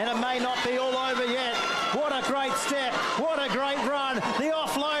 and it may not be all over yet. What a great step. What a great run. The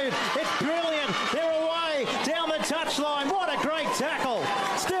offload. It's brilliant. They're away down the touchline. What a great tackle.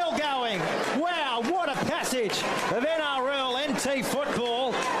 Still going. Wow, what a passage of NRL NT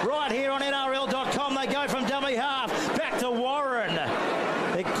football right here on NRL.com. They go from dummy half back to Warren.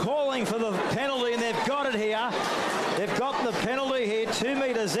 They're calling for the penalty, and they've got it here. They've got the penalty here, 2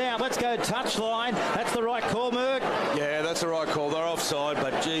 metres out. Let's go touchline. That's the right call, Merck. Yeah, that's the right call. They're offside,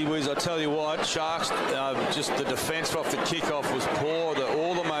 but gee whiz, I tell you what, Sharks, just the defence off the kickoff was poor.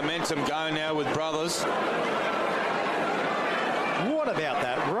 All the momentum going now with brothers. What about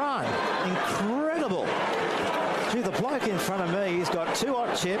that run? Incredible. Gee, the bloke in front of me, he's got 2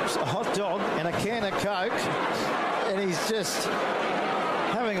 hot chips, a hot dog, and a can of Coke, and he's just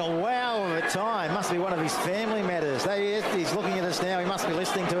having a wow of a time. Must be one of his family matters. There he is. He's looking at us now. He must be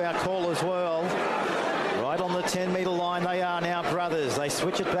listening to our call as well. Right on the 10-metre line they are now, brothers. They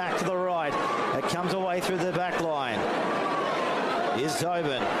switch it back to the right. It comes away through the back line. Here's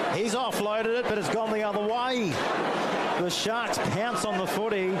Zobin. He's offloaded it, but it's gone the other way. The Sharks pounce on the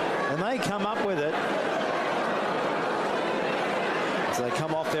footy, and they come up with it. So they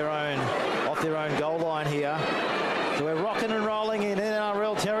come off their own goal line here. So we're rocking and rolling in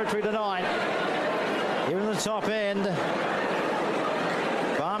NRL territory tonight. Here in the top end.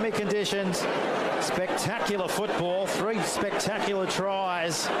 Balmy conditions. Spectacular football. 3 spectacular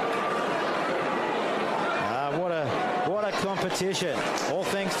tries. What a competition. All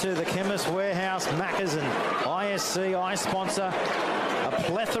thanks to the Chemist Warehouse, Macca's and ISC, iSponsor. A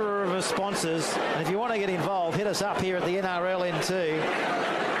plethora of sponsors. And if you want to get involved, hit us up here at the NRL NT.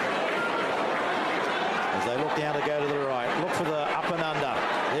 As they look down to go to the right. Look for the up and under.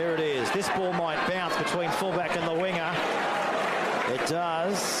 There it is. This ball might bounce between fullback and the winger. It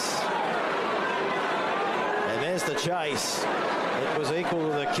does. And there's the chase. It was equal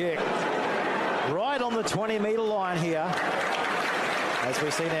to the kick. Right on the 20-metre line here. As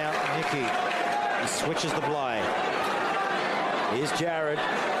we see now, Nicky. He switches the play. Here's Jared.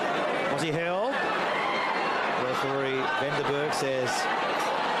 Was he held? Referee Vanderberg says,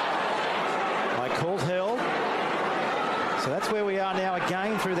 I called held. So that's where we are now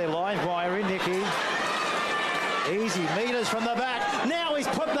again through their live wire in, Nicky. Easy meters from the back. Now he's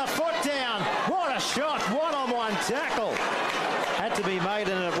put the foot down. What a shot. One-on-one tackle. Had to be made,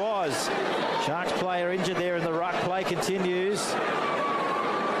 and it was. Sharks player injured there in the ruck. Play continues.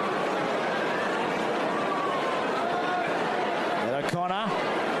 And O'Connor.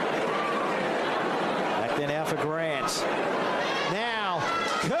 Back there now for Grant. Now,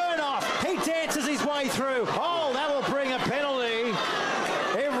 Kernoff. He dances his way through. Oh, that will bring a penalty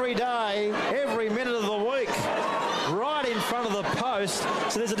every day, every minute of the week. Right in front of the post.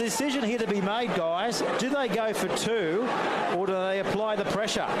 So there's a decision here to be made, guys. Do they go for 2 or do they apply the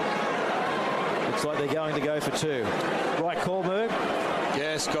pressure? Looks like they're going to go for 2. Right call, Merg?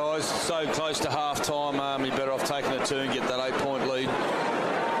 Yes, guys. So close to half-time. You're better off taking a 2 and get that 8-point lead.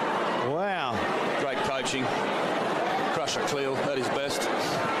 Wow. Great coaching. Crusher Cleo at his best.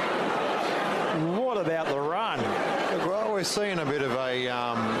 What about the run? Well, we're seeing a bit of a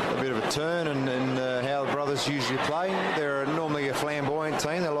turn in how the brothers usually play. They're normally a flamboyant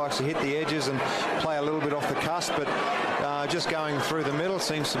team that likes to hit the edges and play a little bit off the cusp, but just going through the middle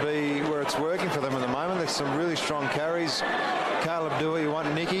seems to be where it's working for them at the moment. There's some really strong carries. Caleb do what you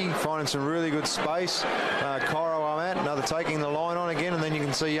want. Nicky finding some really good space. Cairo another taking the line on again, and then you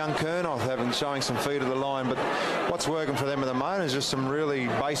can see young Kernoff showing some feet of the line. But what's working for them at the moment is just some really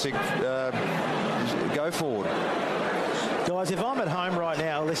basic go forward. Guys, if I'm at home right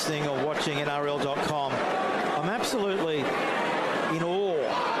now listening or watching NRL.com, I'm absolutely in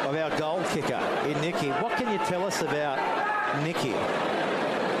awe of our goal kicker in Nicky. What can you tell us about Nicky?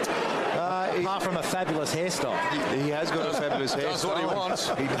 Apart from a fabulous hairstyle. He has got a fabulous hairstyle. Does what he wants.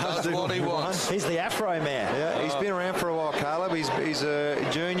 He does what he wants. He's the Afro man. Yeah, he's been around for a while, Caleb. He's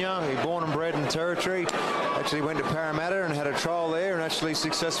a junior. He's born and bred in Territory. Actually went to Parramatta and had a trial there and actually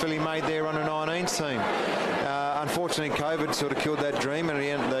successfully made their under-19s team. Unfortunately, COVID sort of killed that dream,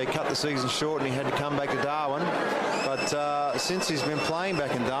 and they cut the season short and he had to come back to Darwin. But since he's been playing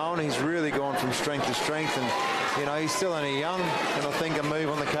back in Darwin, he's really gone from strength to strength, and you know, he's still only young, and I think a move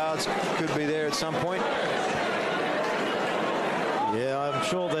on the cards could be there at some point. Yeah, I'm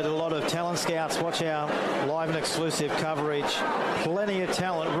sure that a lot of talent scouts watch our live and exclusive coverage. Plenty of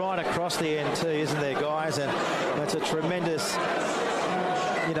talent right across the NT, isn't there, guys? And that's a tremendous,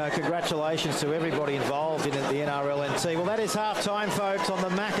 you know, congratulations to everybody involved in the NRL NT. Well, that is half-time, folks, on the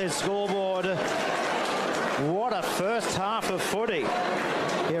Maccas scoreboard. What a first half of footy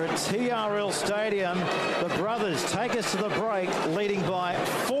here at TRL Stadium. The brothers take us to the break, leading by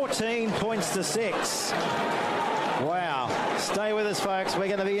 14 points to 6. Wow. Stay with us, folks. We're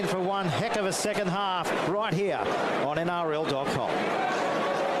going to be in for one heck of a second half right here on NRL.com.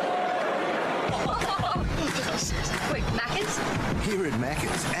 Quick, Maccas? Here at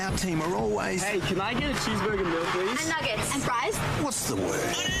Maccas, our team are always... Hey, can I get a cheeseburger meal, please? And nuggets. And fries? What's the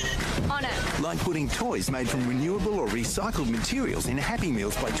word? On it. Like putting toys made from renewable or recycled materials in Happy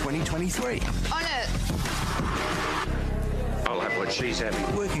Meals by 2023. On it. I'll have what she's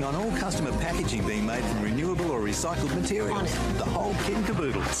having. Working on all customer packaging being made from renewable or recycled materials. The whole kit and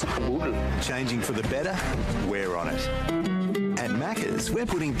caboodles. Changing for the better? We're on it. At Maccas, we're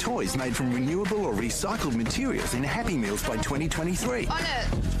putting toys made from renewable or recycled materials in Happy Meals by 2023. On it.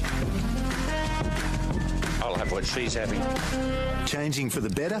 I'll have what she's having. Changing for the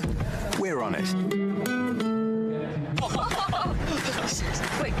better? We're on it.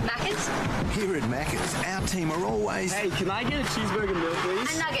 Quick, Maccas? Here at Maccas, our team are always... Hey, can I get a cheeseburger meal, please?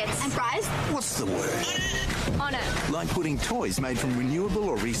 And nuggets. And fries? What's the word? On it. Like putting toys made from renewable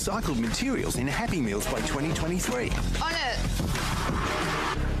or recycled materials in Happy Meals by 2023. On it.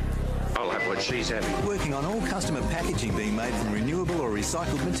 I'll have what she's having. Working on all customer packaging being made from renewable or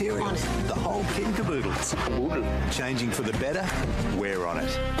recycled materials. The whole kit and caboodles. Changing for the better? We're on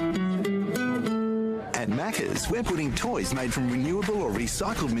it. At Maccas, we're putting toys made from renewable or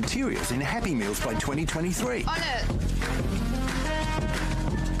recycled materials in Happy Meals by 2023. On it.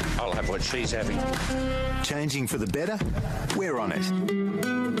 I'll have what she's having. Changing for the better? We're on it.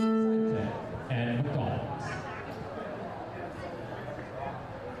 And McDonald's.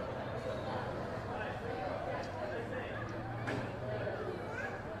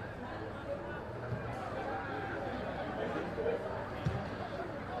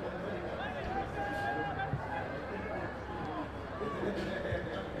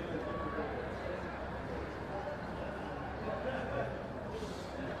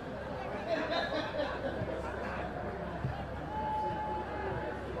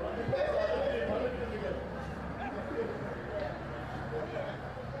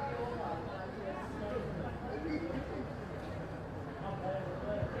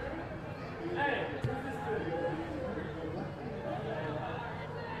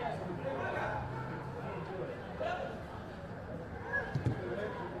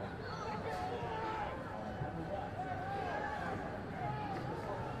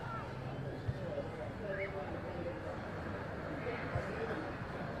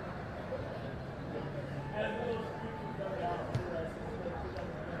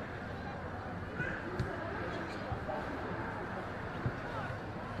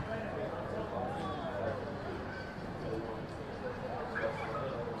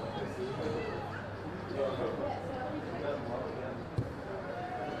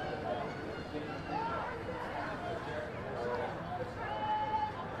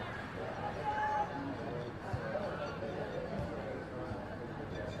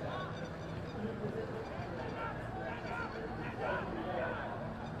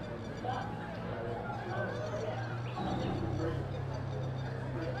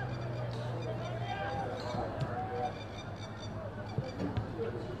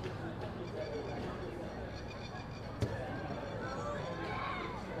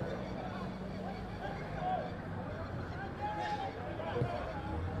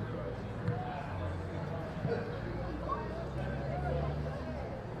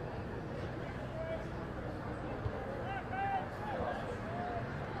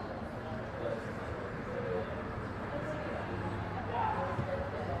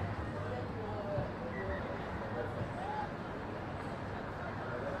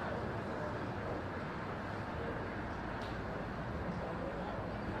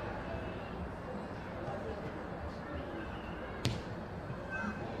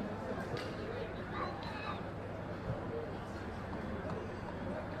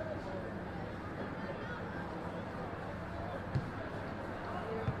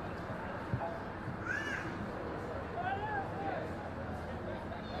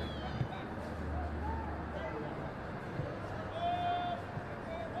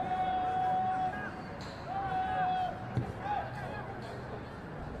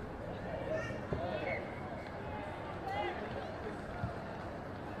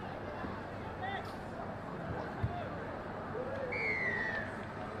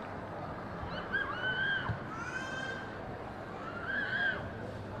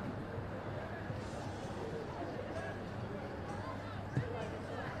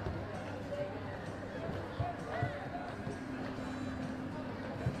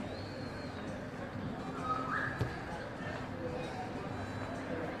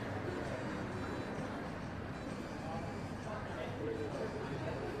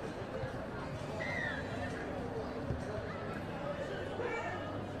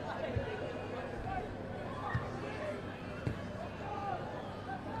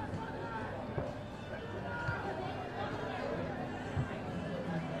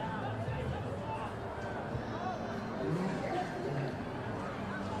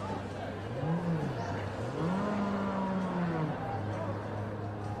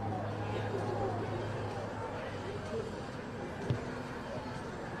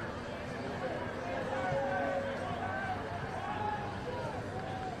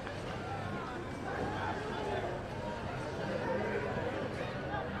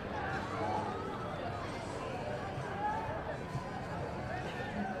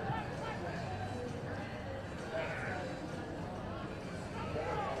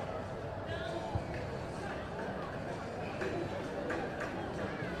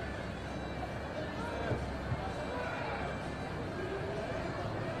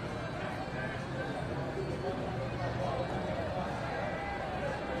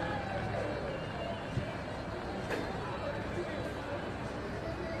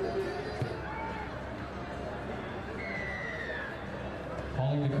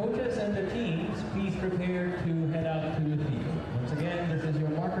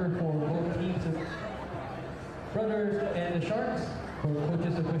 Brothers and the Sharks, for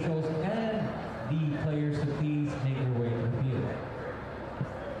coaches, officials, and the players to please make their way to the field.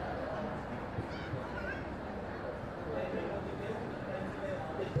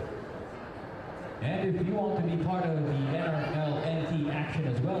 And if you want to be part of the NRL NT action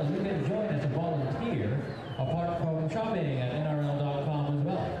as well, you can join as a volunteer, apart from shopping at NRL.com as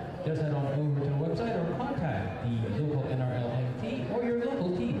well. Just head on over to the website or contact the local NRL NT or your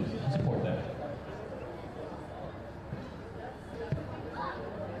local team to support them.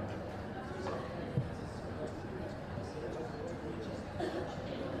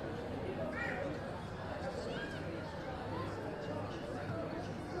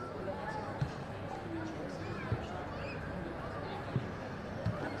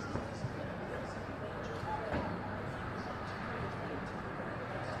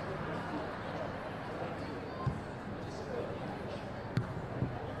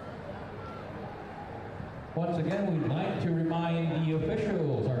 Once again, we'd like to remind the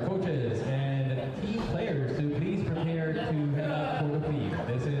officials, our coaches, and team players to please prepare to head out for the field.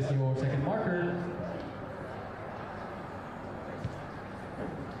 This is your second marker.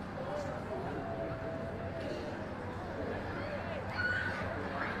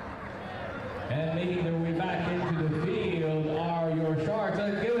 And making their way back into the field are your Sharks.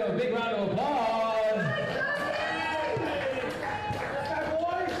 Let's give them a big round of applause.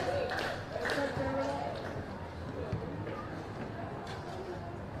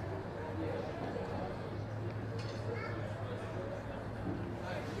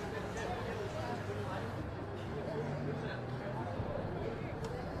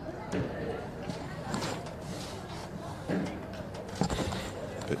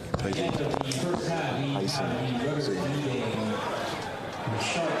 At the end of the first half, we have the Brothers leading the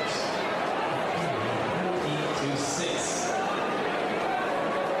Sharks 14-6.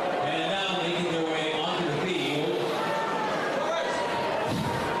 And now making their way onto the field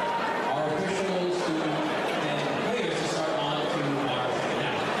are officials and players to start on to our second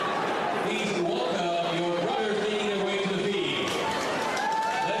half. Please welcome your Brothers making their way to the field.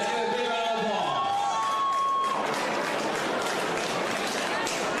 Let's give a big round of applause.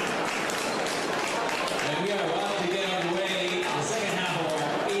 And we are about to get underway the second half of our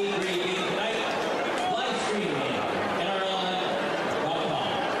A-grade game tonight. Live streaming NRL.com.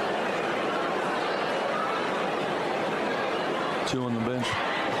 Two on the bench.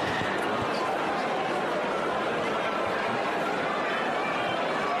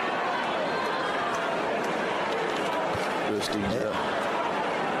 First team's out.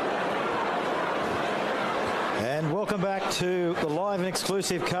 And welcome back to the live and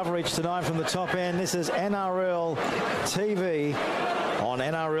exclusive coverage tonight from the top end. This is NRL TV on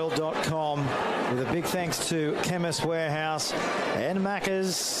NRL.com with a big thanks to Chemist Warehouse and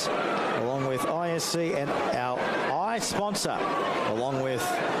Macca's, along with ISC and our eye sponsor, along with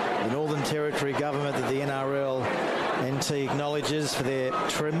the Northern Territory Government that the NRL NT acknowledges for their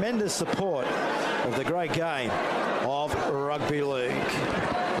tremendous support of the great game of rugby league.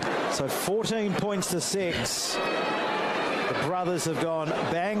 So 14 points to 6. The Brothers have gone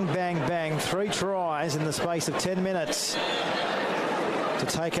bang, bang, bang. 3 tries in the space of 10 minutes to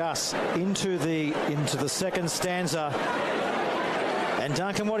take us into the second stanza. And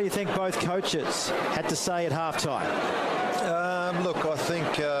Duncan, what do you think both coaches had to say at halftime? Look, I think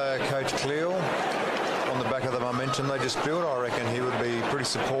Coach Cleal, on the back of the momentum they just built, I reckon he would be pretty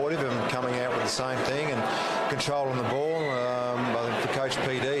supportive and coming out with the same thing and controlling the ball. I think for Coach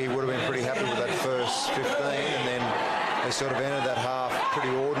PD, he would have been pretty happy with that first 15, and then they sort of ended that half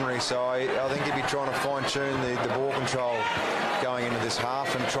pretty ordinary. So I think he'd be trying to fine-tune the ball control going into this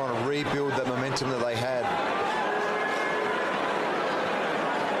half and trying to rebuild that momentum that they had.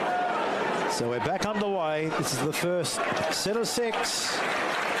 So we're back underway. This is the first set of 6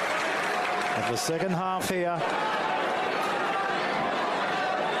 of the second half here.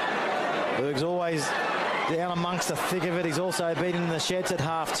 Berg's always down amongst the thick of it. He's also been in the sheds at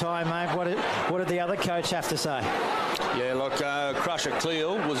half-time, mate. What did the other coach have to say? Yeah, look, Crusher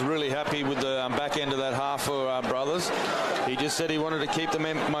Cleal was really happy with the back end of that half for our Brothers. He just said he wanted to keep the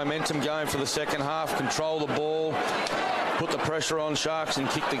momentum going for the second half, control the ball, put the pressure on Sharks and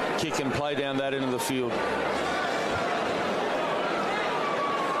kick and play down that end of the field.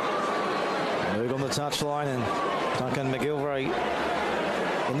 Berg on the touchline and Duncan McGilvray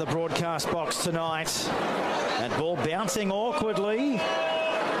in the broadcast box tonight. And ball bouncing awkwardly.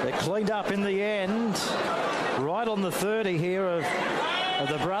 They're cleaned up in the end. Right on the 30 here of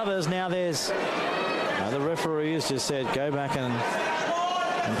the Brothers. Now there's the referee has just said go back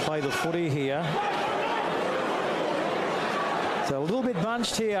and play the footy here. So a little bit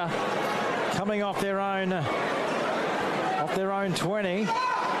bunched here, coming off their own off their own 20.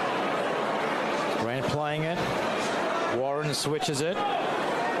 Grant playing it. Warren switches it.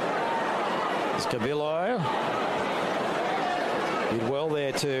 It's Cabillo. Did well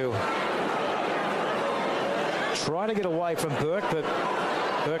there to try to get away from Burke, but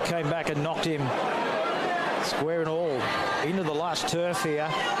Burke came back and knocked him square and all into the lush turf here.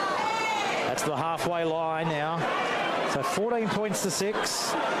 That's the halfway line now. So 14 points to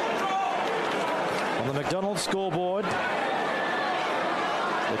 6 on the McDonald's scoreboard.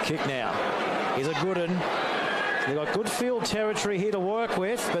 The kick now is a good one. They've got good field territory here to work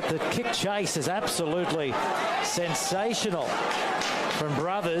with, but the kick chase is absolutely sensational from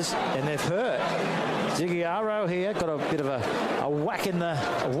Brothers, and they've hurt. Zigiaro here got a bit of a whack in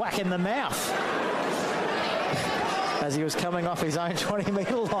the mouth as he was coming off his own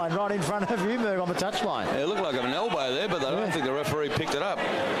 20-metre line right in front of Umberg on the touchline. Yeah, it looked like an elbow there, but I don't think the referee picked it up.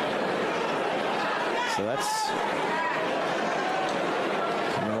 So that's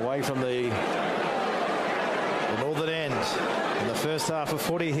coming away from the northern end in the first half of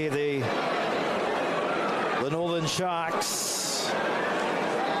footy here. The Northern Sharks,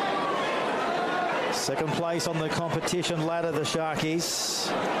 second place on the competition ladder, the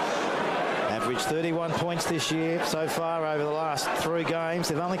Sharkies. Averaged 31 points this year so far over the last 3 games.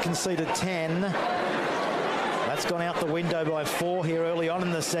 They've only conceded 10. That's gone out the window by 4 here early on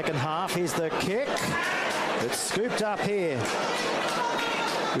in the second half. Here's the kick. It's scooped up here.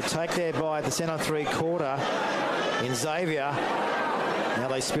 Good take there by the centre 3/4 in Xavier. Now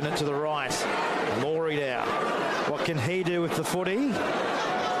they spin it to the right. Laurie now. What can he do with the footy? Good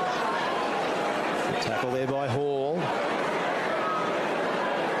tackle there by Hall.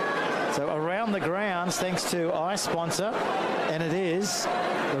 So around the grounds, thanks to iSponsor, and it is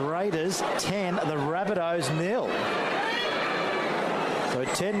the Raiders 10, the Rabbitohs 0. So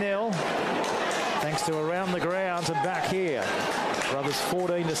 10-0, thanks to around the grounds and back here. Brothers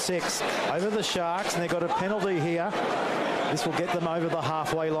 14-6 over the Sharks, and they've got a penalty here. This will get them over the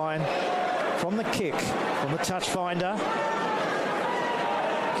halfway line from the kick, from the touch finder.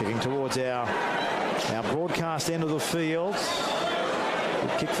 Kicking towards our broadcast end of the field.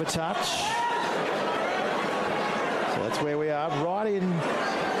 Good kick for touch. So that's where we are, right in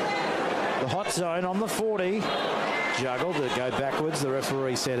the hot zone on the 40. Juggled to go backwards. The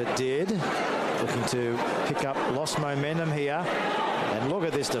referee said it did. Looking to pick up lost momentum here. And look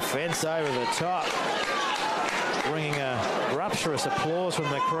at this defence over the top. Bringing a rapturous applause from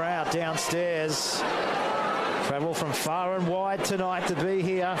the crowd downstairs. Travel from far and wide tonight to be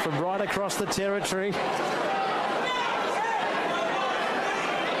here from right across the territory.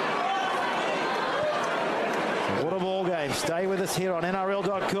 What a ball game. Stay with us here on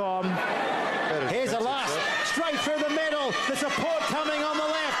NRL.com. Here's a last. Straight through the middle. The support coming on the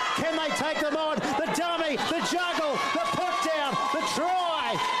left. Can they take them on? The dummy, the juggle, the put down, the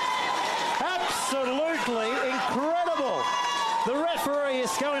try. Absolutely incredible. The referee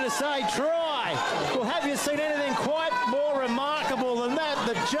is going to say try. Well, have you seen anything quite more remarkable than that?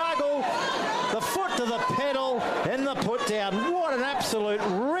 The juggle, the foot to the pedal, and the put down. What an absolute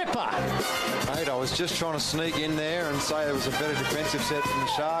ripper. Mate, I was just trying to sneak in there and say there was a better defensive set from the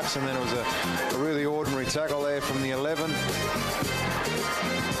Sharks, and then it was a really ordinary tackle there from the 11.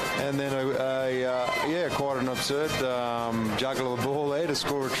 And then quite an absurd juggle of the ball there to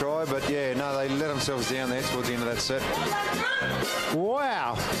score a try. But yeah, no, they let themselves down there towards the end of that set.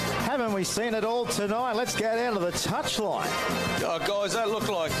 Wow, haven't we seen it all tonight? Let's go down to the touchline. Guys, that looked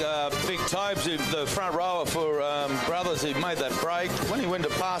like Big Tobes, the front rower for Brothers, who made that break. When he went to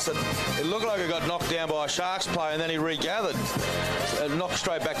pass it, it looked like it got knocked down by a Sharks player, and then he regathered and knocked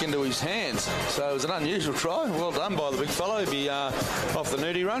straight back into his hands. So it was an unusual try. Well done by the big fellow. He'd be off the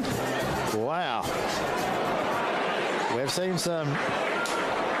nudie run. Wow. We've seen some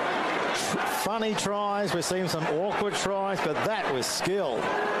funny tries, we've seen some awkward tries, but that was skill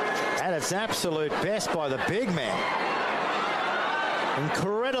at its absolute best by the big man.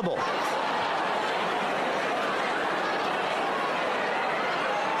 Incredible.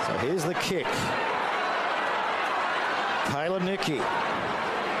 So here's the kick. Caleb Nicky.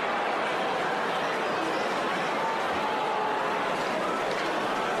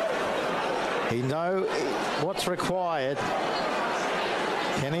 He knows what's required.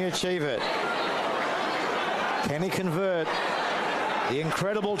 Can he achieve it? Can he convert? The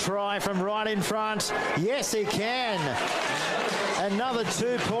incredible try from right in front. Yes, he can. Another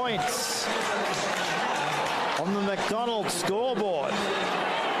 2 points on the McDonald's scoreboard.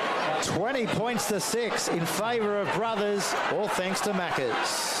 20 points to 6 in favour of Brothers, all thanks to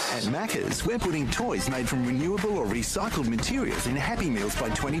Macca's. At Macca's, we're putting toys made from renewable or recycled materials in Happy Meals by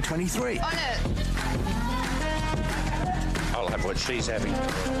 2023. On it. I'll have what she's having.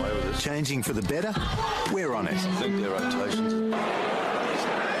 Away with this. Changing for the better? We're on it. I think their rotations.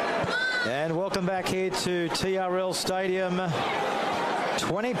 And welcome back here to TRL Stadium.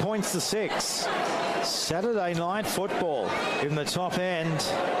 20 points to 6. Saturday night football in the top end.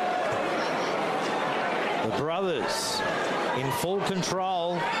 The Brothers in full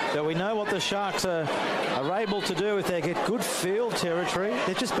control, but we know what the Sharks are able to do if they get good field territory.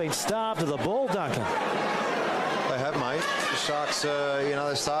 They've just been starved of the ball, Duncan. They have, mate. The Sharks,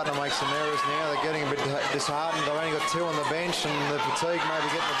 they're starting to make some errors now. They're getting a bit disheartened. They've only got 2 on the bench, and the fatigue may be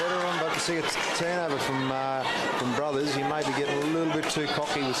getting the better of them. But to see a turnover from Brothers, you may be getting a little bit too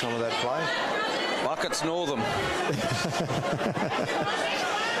cocky with some of that play. Buckets Northam.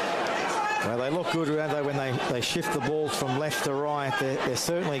 Well, they look good, don't they, when they shift the balls from left to right. They're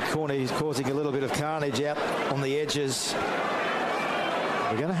certainly causing a little bit of carnage out on the edges.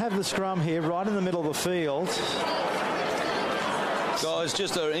 We're going to have the scrum here right in the middle of the field. Guys,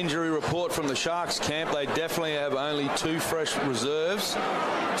 just an injury report from the Sharks camp. They definitely have only 2 fresh reserves.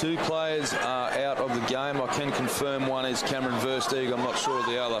 2 players are out of the game. I can confirm one is Cameron Versteeg. I'm not sure of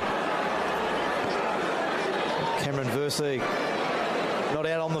the other. Cameron Versteeg not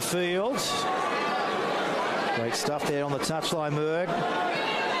out on the field. Great stuff there on the touchline, Merg.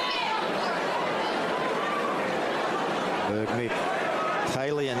 Merg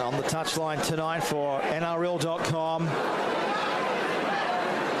Kalian on the touchline tonight for NRL.com.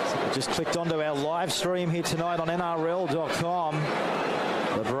 So just clicked onto our live stream here tonight on NRL.com.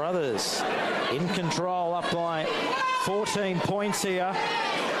 The Brothers in control, up by 14 points here.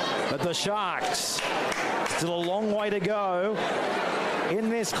 But the Sharks, still a long way to go in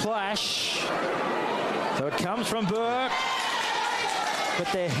this clash. So it comes from Burke,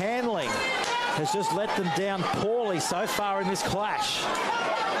 but their handling has just let them down poorly so far in this clash.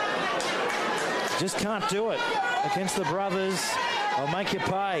 Just can't do it against the Brothers. I'll make you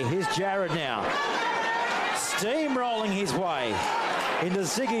pay. Here's Jared now. Steamrolling his way into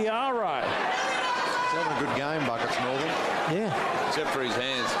Ziggy Aro. He's having a good game, Buckets Northam. Yeah. Except for his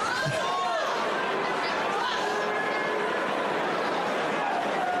hands.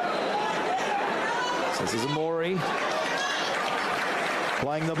 This is Amori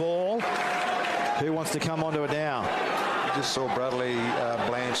playing the ball. Who wants to come onto it now? You just saw Bradley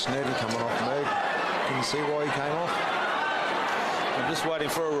Blanche Nedden coming off Meg. Can you see why he came off? I'm just waiting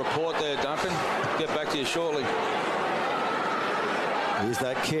for a report there, Duncan. Get back to you shortly. Here's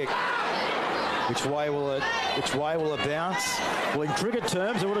that kick. Which way will it bounce? Well, in cricket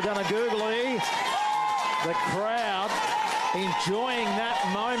terms, it would have done a googly. The crowd enjoying that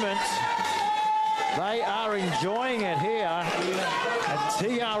moment. They are enjoying it here at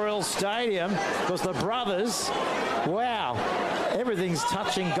TRL Stadium because the Brothers, wow, everything's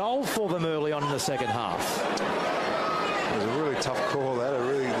touching goal for them early on in the second half. It was a really tough call, that.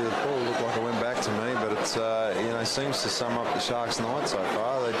 The ball looked like it went back to me, but it seems to sum up the Sharks' night so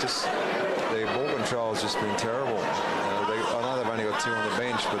far. Their ball control has just been terrible. I know they've only got 2 on the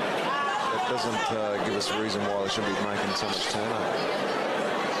bench, but that doesn't give us a reason why they should be making so much turnover.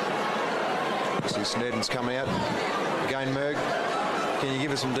 See Snedden's come out. Again, Merg, can you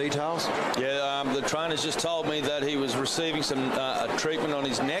give us some details? Yeah, the trainer's just told me that he was receiving some treatment on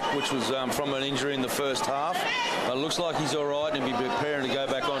his neck, which was from an injury in the first half. It looks like he's all right and he'll be preparing to go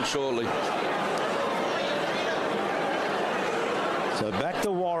back on shortly. So back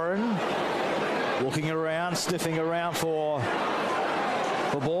to Warren, looking around, sniffing around for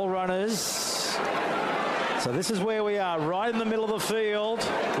ball runners. So this is where we are, right in the middle of the field.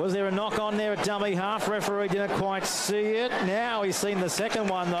 Was there a knock on there at dummy half? Referee didn't quite see it. Now he's seen the second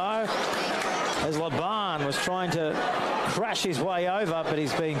one, though, as Laban was trying to crash his way over, but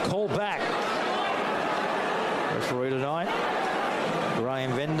he's being called back. Referee tonight,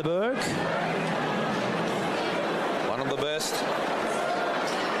 Graham Vandenberg. One of the best.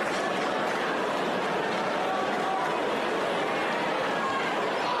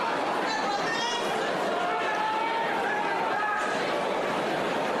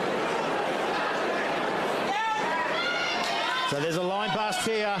 So there's a line past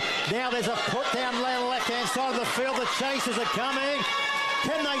here. Now there's a put down left-hand side of the field. The chasers are coming.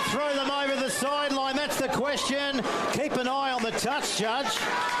 Can they throw them over the sideline? That's the question. Keep an eye on the touch, Judge.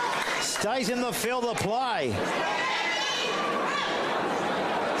 Stays in the field of play.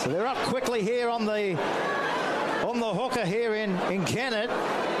 So they're up quickly here on the hooker here in Kennett.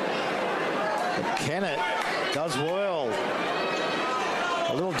 But Kennett does well.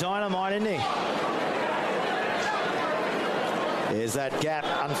 A little dynamite, isn't he? There's that gap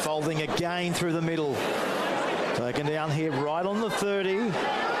unfolding again through the middle. Taken down here right on the 30.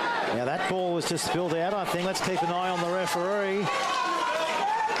 Now that ball was just spilled out, I think. Let's keep an eye on the referee.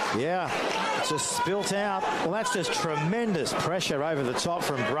 Yeah, it's just spilt out. Well, that's just tremendous pressure over the top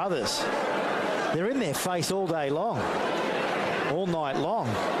from Brothers. They're in their face all day long, all night long.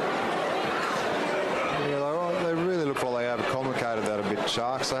 Yeah, they really look like they overcomplicated that a bit,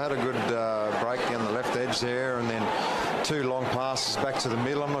 Sharks. They had a good break down the left edge there, and then 2 long passes back to the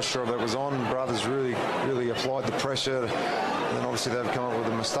middle. I'm not sure if that was on. Brothers really applied the pressure, and then obviously they've come up with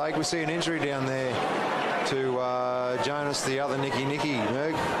a mistake. We see an injury down there to Jonas, the other Nicky.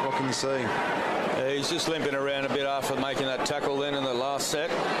 Merg, what can you see? He's just limping around a bit after making that tackle then in the last set.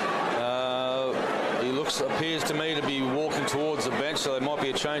 He appears to me to be walking towards the bench, so there might be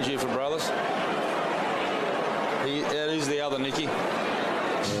a change here for Brothers. That is the other Nicky.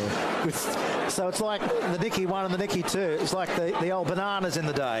 Yeah. So it's like the Nicky 1 and the Nicky 2. It's like the old bananas in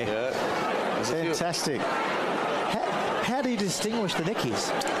the day. Yeah. Fantastic. How do you distinguish the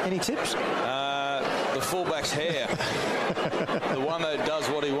Nickies? Any tips? The fullback's hair. The one that does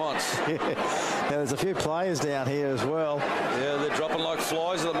what he wants. Yeah. Now, there's a few players down here as well. Yeah, they're dropping like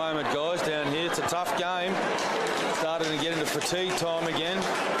flies at the moment, guys, down here. It's a tough game. Starting to get into fatigue time again.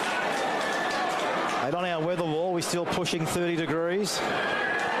 And on our weather wall, we're still pushing 30 degrees.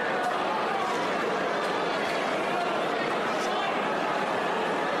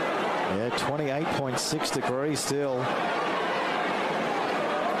 Yeah, 28.6 degrees still.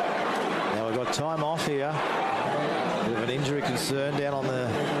 Now we've got time off here. Bit of an injury concern down on the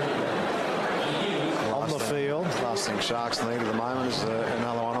field. Last thing Sharks need at the moment is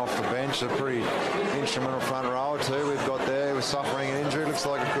another one off the bench. A pretty instrumental front row too we've got there. We're suffering an injury. Looks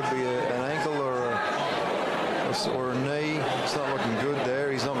like it could be an ankle or a knee. It's not looking good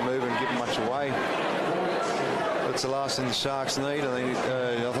there. He's not moving, giving much away. That's the last thing the Sharks need.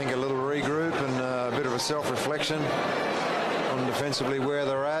 I think a little regroup and a bit of a self-reflection on defensively where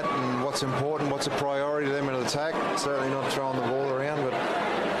they're at and what's important, what's a priority to them in attack. Certainly not throwing the ball around, but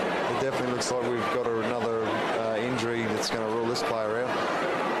it definitely looks like we've got another injury that's going to rule this player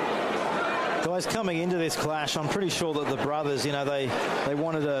out. Guys, coming into this clash, I'm pretty sure that the Brothers, they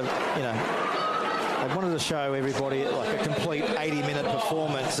wanted to, they wanted to show everybody like a complete 80-minute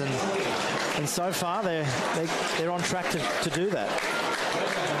performance, and so far they're on track to do that.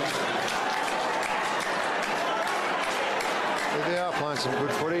 They are playing some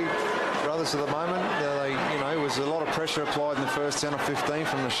good footy, Brothers, at the moment. There was a lot of pressure applied in the first 10 or 15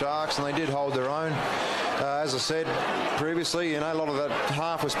 from the Sharks, and they did hold their own. As I said previously, a lot of that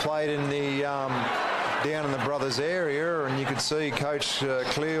half was played in the down in the Brothers area, and you could see Coach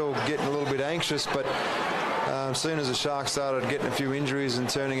Cleo getting a little bit anxious, but as soon as the Sharks started getting a few injuries and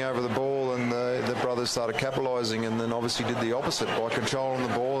turning over the ball, and the Brothers started capitalising, and then obviously did the opposite by controlling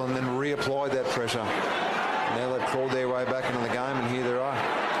the ball and then reapplied that pressure. Now they've crawled their way back into the game, and here they are.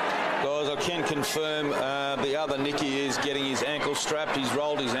 Guys, I can confirm the other Nicky is getting his ankle strapped. He's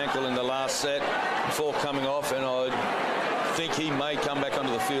rolled his ankle in the last set before coming off, and I think he may come back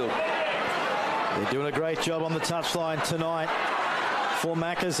onto the field. They're doing a great job on the touchline tonight for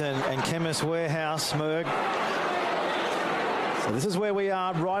Maccas and Chemist Warehouse, Merg. So this is where we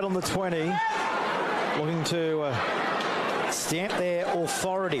are, right on the 20, looking to stamp their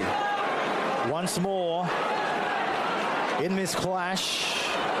authority once more in this clash.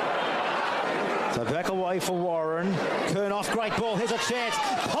 So back away for Warren. Kernoff, great ball. Here's a chance.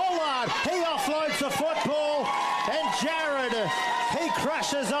 Pollard, he offloads the football. And Jared, he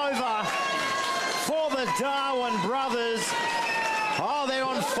crashes over for the Darwin Brothers. Oh, they're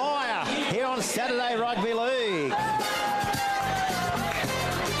on fire here on Saturday Rugby League.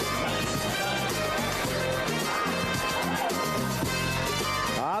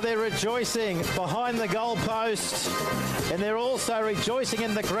 They're rejoicing behind the goalpost, and they're also rejoicing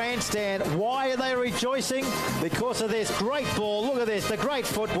in the grandstand. Why are they rejoicing? Because of this great ball. Look at this, the great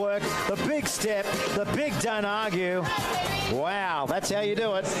footwork, the big step, the big don't argue. Wow, that's how you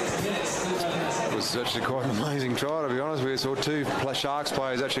do it. It was actually quite an amazing try, to be honest. We saw 2 Sharks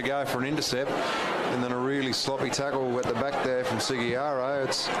players actually go for an intercept, and then a really sloppy tackle at the back there from Sigiaro.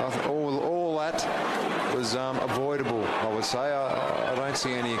 All that was avoidable, I would say. I don't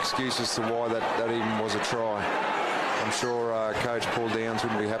see any excuses to why that even was a try. I'm sure Coach Paul Downs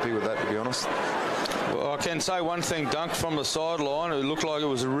wouldn't be happy with that, to be honest. Well, I can say one thing, Dunk, from the sideline. It looked like it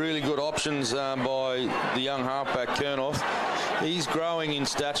was really good options by the young halfback, Kernoff. He's growing in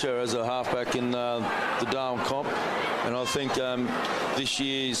stature as a halfback in the Darwin comp, and I think this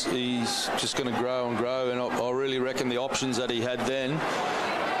year he's just going to grow and grow, and I really reckon the options that he had then,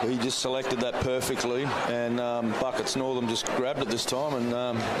 he just selected that perfectly, and Buckets Northern just grabbed it this time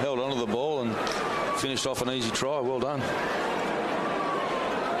and held onto the ball and finished off an easy try. Well done.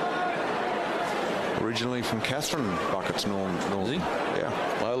 Originally from Catherine Buckets, Norm. Is he? Yeah.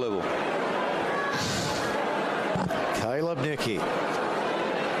 Low level. Caleb Nicky.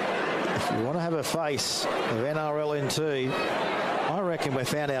 If you want to have a face of NRL I reckon we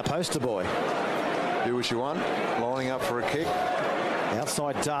found our poster boy. Do what you want. Lining up for a kick.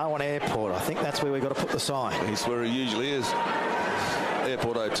 Outside Darwin Airport. I think that's where we've got to put the sign. He's where he usually is.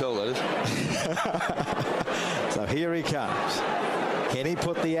 Airport Hotel, that is. So here he comes. Can he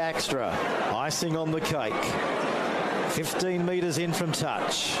put the extra icing on the cake? 15 metres in from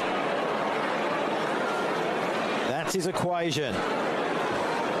touch. That's his equation.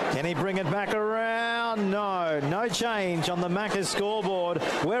 Can he bring it back around? No change on the Maccas scoreboard.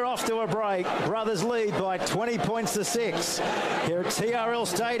 We're off to a break. Brothers lead by 20 points to 6 here at TRL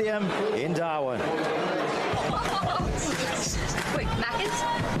Stadium in Darwin. Wait, Maccas?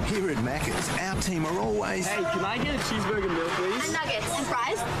 Here at Macca's, our team are always... Hey, can I get a cheeseburger meal, please? And nuggets. And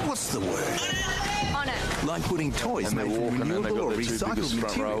fries? What's the word? On it. Like putting toys And made they're from walking and they've renewable got or their two recycled biggest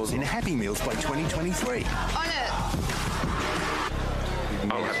front materials rows. in Happy Meals by 2023. On it.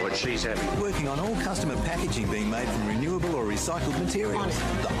 I'll have what she's having. Working on all customer packaging being made from renewable or recycled materials.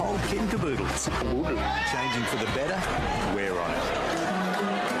 The whole kit and caboodles. Changing for the better, we're on it.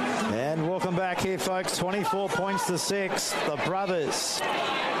 And welcome back here, folks. 24 points to 6. The Brothers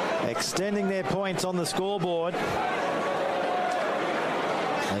extending their points on the scoreboard.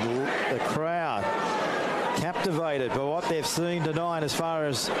 And the crowd captivated by what they've seen tonight as far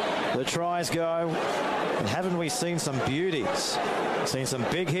as the tries go. And haven't we seen some beauties? Seen some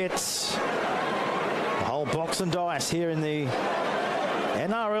big hits. The whole box and dice here in the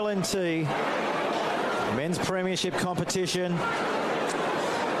NRL men's premiership competition.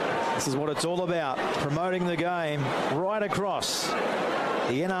 This is what it's all about, promoting the game right across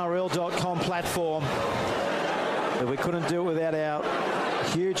the NRL.com platform. But we couldn't do it without our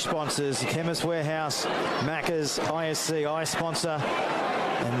huge sponsors, Chemist Warehouse, Maccas, ISC, iSponsor,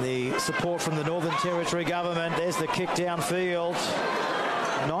 and the support from the Northern Territory Government. There's the kick downfield.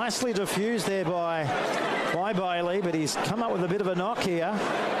 Nicely diffused there by Bailey, but he's come up with a bit of a knock here.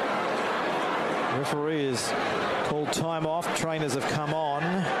 Referee has called time off. Trainers have come on.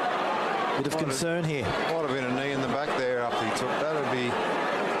 Bit of concern here. Might have been a knee in the back there after he took that. It'd be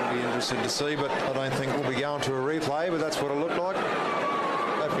interesting to see, but I don't think we'll be going to a replay, but that's what it looked like.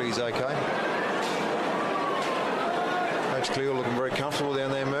 Hopefully he's okay. Coach Clear looking very comfortable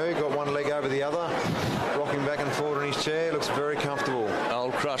down there, Murray. Got one leg over the other, rocking back and forward in his chair. Looks very comfortable.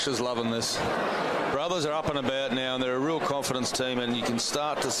 Old Crusher's loving this. Brothers are up and about now, and they're a real confidence team, and you can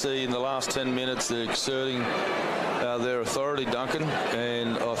start to see in the last 10 minutes they're exerting their authority, Duncan,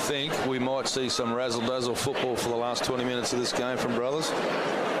 and I think we might see some razzle-dazzle football for the last 20 minutes of this game from Brothers.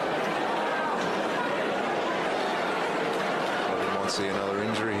 Might see another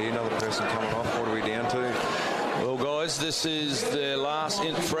injury here, another person coming off. What are we down to? Well, guys, this is their last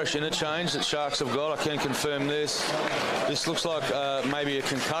fresh interchange that Sharks have got. I can confirm this. This looks like maybe a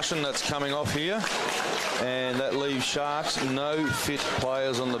concussion that's coming off here, and that leaves Sharks no fit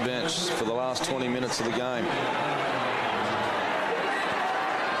players on the bench for the last 20 minutes of the game.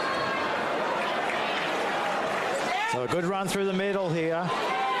 So a good run through the middle here,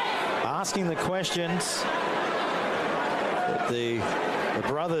 asking the questions that the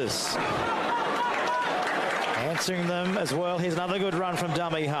Brothers answering them as well. Here's another good run from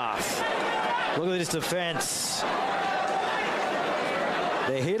dummy half. Look at this defence.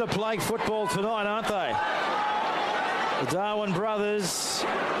 They're here to play football tonight, aren't they? The Darwin Brothers.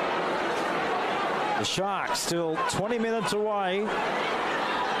 The Sharks still 20 minutes away.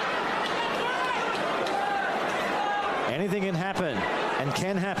 Anything can happen and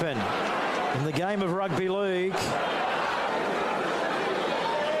can happen in the game of rugby league.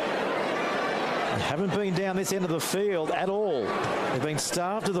 They haven't been down this end of the field at all. They've been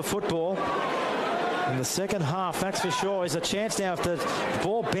starved of the football in the second half, that's for sure. There's a chance now if the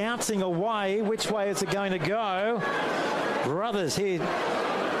ball bouncing away, which way is it going to go? Brothers here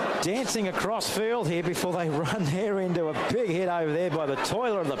dancing across field here before they run there into a big hit over there by the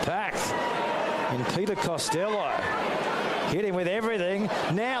toiler of the pack. And Peter Costello hitting with everything.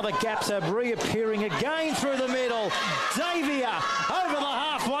 Now the gaps are reappearing again through the middle. Xavier over the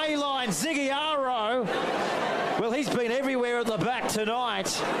halfway line. Ziggy Arrow. Well, he's been everywhere at the back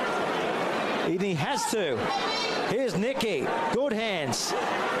tonight. And he has to. Here's Nicky. Good hands.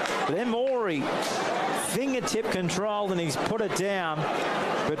 But then Morey. Fingertip controlled, and he's put it down.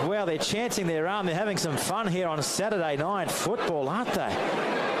 But, wow, they're chancing their arm. They're having some fun here on Saturday night football, aren't they?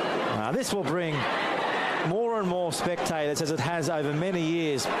 This will bring more more and more spectators, as it has over many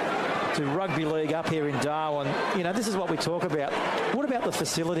years, to rugby league up here in Darwin. You know, this is what we talk about. What about the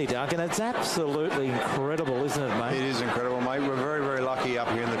facility, Duncan? It's absolutely incredible, isn't it, mate? It is incredible, mate. We're very, very lucky up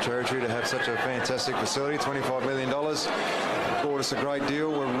here in the Territory to have such a fantastic facility. $25 million. Bought us a great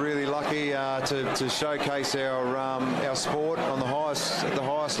deal. We're really lucky to showcase our sport on the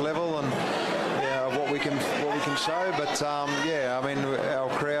highest level and what we can show. But yeah, I mean, our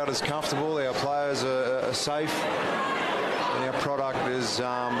crowd is comfortable. Our players are safe, and our product is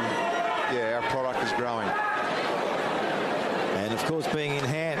growing. And of course, being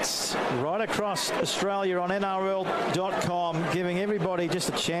enhanced right across Australia on NRL.com, giving everybody just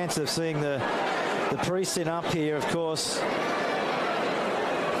a chance of seeing the precinct up here. Of course,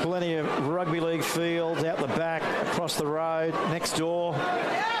 plenty of rugby league fields out the back, across the road, next door.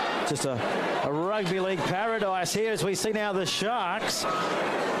 Just a rugby league paradise here as we see now the Sharks.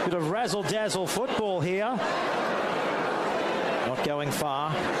 Bit of razzle-dazzle football here. Not going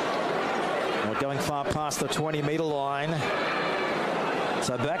far. Not going far past the 20-metre line.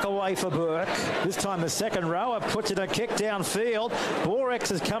 So back away for Burke. This time the second rower puts in a kick downfield.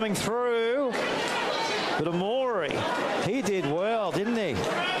 Borex is coming through. But Amori, he did well, didn't he?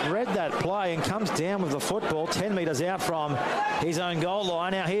 Read that play and comes down with the football 10 metres out from his own goal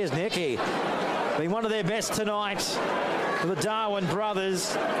line. Now here's Nicky. Been one of their best tonight for the Darwin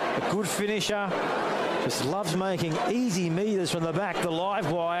brothers. A good finisher. Just loves making easy metres from the back, the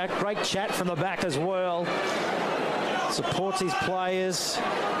live wire. Great chat from the back as well. Supports his players.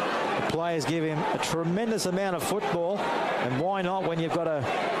 The players give him a tremendous amount of football. And why not when you've got a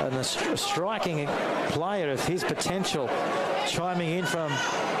striking player of his potential chiming in from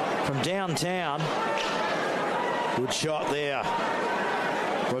downtown. Good shot there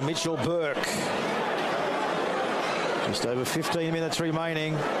from Mitchell Burke. Just over 15 minutes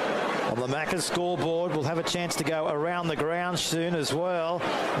remaining on the Macca's scoreboard. We'll have a chance to go around the ground soon as well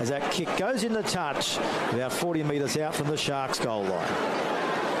as that kick goes into touch about 40 metres out from the Sharks goal line.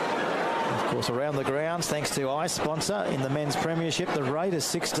 Of course, around the grounds, thanks to Ice sponsor in the men's premiership. The Raiders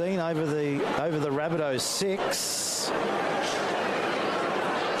 16 over the Rabbitohs 6.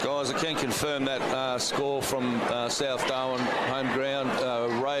 Guys, I can confirm that score from South Darwin home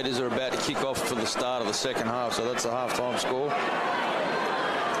ground. Raiders are about to kick off for the start of the second half, so that's the half-time score.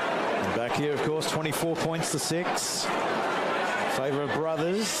 And back here, of course, 24 points to 6. Favour of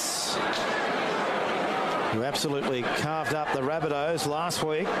Brothers, who absolutely carved up the Rabbitohs last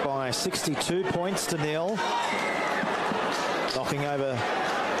week by 62 points to 0. Knocking over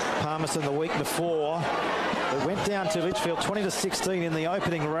Palmerston the week before. They went down to Litchfield 20-16 in the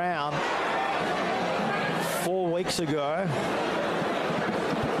opening round 4 weeks ago.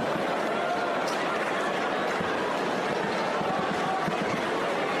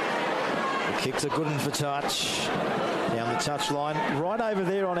 The kicks are good one for touch. Down the touch line. Right over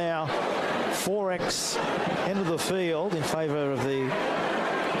there on our 4X end of the field in favour of the,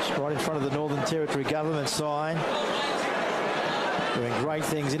 right in front of the Northern Territory government sign. Doing great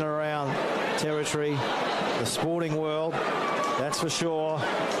things in and around Territory, the sporting world, that's for sure.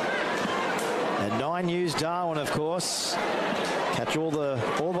 And 9 News Darwin, of course. Catch all the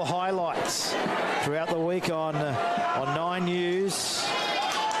highlights throughout the week on 9 News.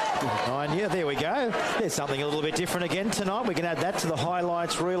 Yeah, there we go. There's something a little bit different again tonight. We can add that to the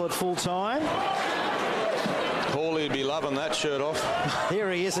highlights reel at full time. Paulie would be loving that shirt off.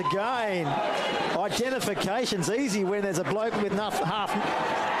 Here he is again. Identification's easy when there's a bloke with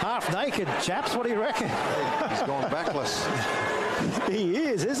half naked, chaps. What do you reckon? He's gone backless. He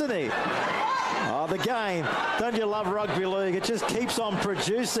is, isn't he? Oh, the game. Don't you love rugby league? It just keeps on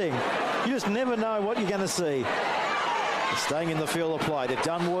producing. You just never know what you're going to see. Staying in the field of play. They've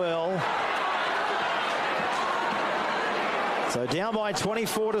done well. So down by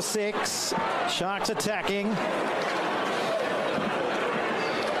 24-6. Sharks attacking.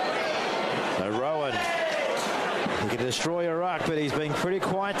 So Rowan, he can destroy a ruck, but he's been pretty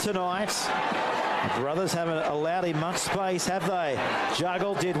quiet tonight. The brothers haven't allowed him much space, have they?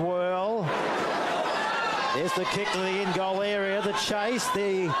 Juggle did well. There's the kick to the in-goal area. The chase,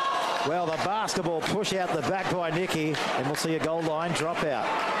 the basketball push out the back by Nicky, and we'll see a goal line drop out.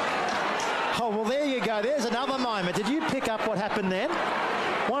 Oh, well, there you go. There's another moment. Did you pick up what happened then?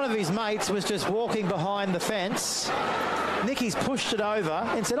 One of his mates was just walking behind the fence. Nicky's pushed it over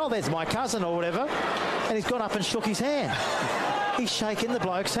and said, oh, there's my cousin or whatever. And he's gone up and shook his hand. He's shaking the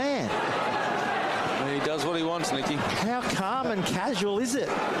bloke's hand. He does what he wants, Nicky. How calm and casual is it?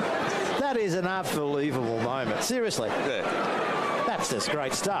 That is an unbelievable moment. Seriously. Yeah. That's just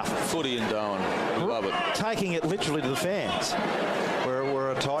great stuff. Footy and Darwin. Love it. Taking it literally to the fans.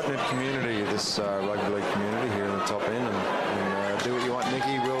 We're tight-knit community, this rugby league community here in the top end, and do what you want,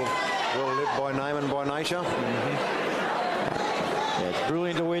 Nicky. We'll live by name and by nature. Yeah, it's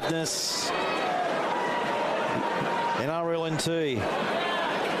brilliant to witness. NRL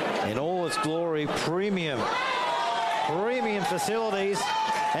in all its glory, premium facilities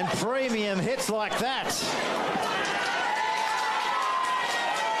and premium hits like that.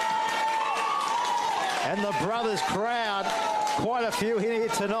 And the Brothers crowd, quite a few here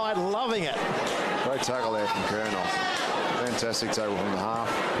tonight, loving it. Great tackle there from Kernoff. Fantastic tackle from the half,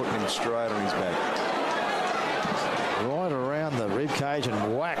 putting him straight on his back. Right around the rib cage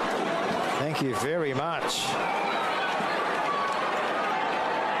and whack. Thank you very much.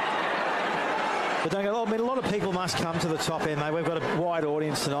 But don't go, I mean, a lot of people must come to the top end, mate. We've got a wide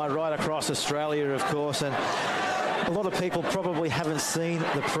audience tonight, right across Australia, of course, and a lot of people probably haven't seen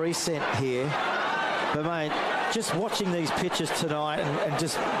the precinct here. But, mate, just watching these pictures tonight and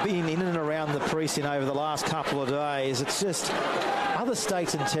just being in and around the precinct over the last couple of days, it's just other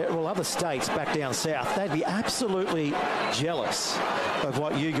states other states back down south, they'd be absolutely jealous of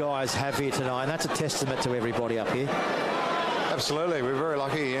what you guys have here tonight, and that's a testament to everybody up here. Absolutely, we're very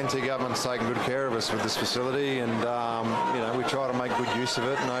lucky. The NT government's taken good care of us with this facility, and we try to make good use of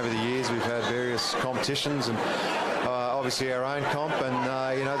it. And over the years, we've had various competitions, and obviously our own comp.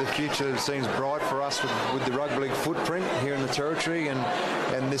 And the future seems bright for us with the rugby league footprint here in the territory,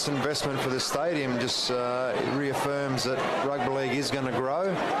 and this investment for the stadium just reaffirms that rugby league is going to grow.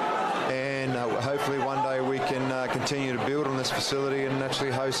 And hopefully one day we can continue to build on this facility and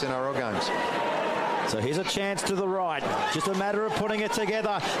actually host NRL games. So here's a chance to the right. Just a matter of putting it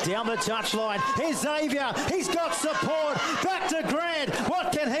together. Down the touchline. Here's Xavier. He's got support. Back to Grant.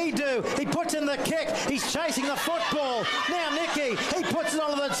 What can he do? He puts in the kick. He's chasing the football. Now Nicky. He puts it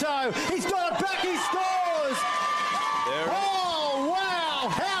onto the toe. He's got it back. He scores. Oh, wow.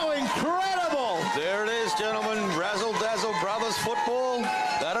 How incredible. There it is, gentlemen. Razzle-dazzle Brothers football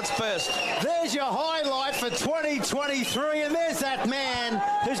at its best. There's your highlight for 2023, and there's that man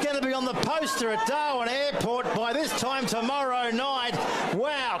who's going to be on the poster at Darwin Airport by this time tomorrow night.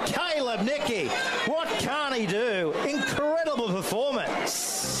 Wow, Caleb Nicky, what can't he do? Incredible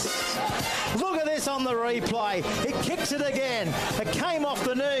performance. Look at this on the replay. He kicks it again. It came off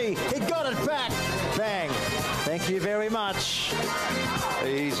the knee. He got it back. Bang. Thank you very much.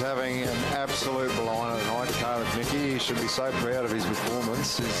 He's having an absolute blinder tonight, Caleb Nicky. He should be so proud of his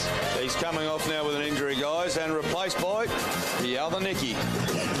performance. He's coming off now with an injury, guys, and replaced by the other Nicky.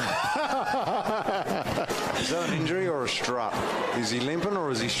 Is that an injury or a strut? Is he limping or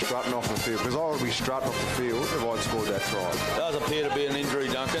is he strutting off the field? Because I would be strutting off the field if I'd scored that try. Does appear to be an injury,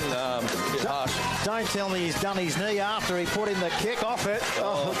 Duncan. Bit harsh. Don't tell me he's done his knee after he put in the kick off it.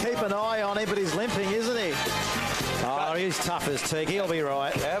 Oh, keep an eye on him, but he's limping, isn't he? Oh, he's tough as teak. He'll be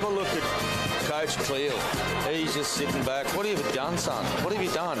right. Have a look at Coach Cleal. He's just sitting back. What have you done, son? What have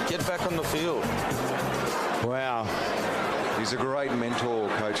you done? Get back on the field. Wow. He's a great mentor,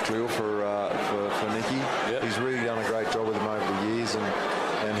 Coach Cleal, for Nicky. Yep. He's really done a great job with him over the years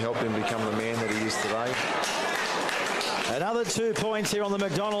and helped him become the man that he is today. Another 2 points here on the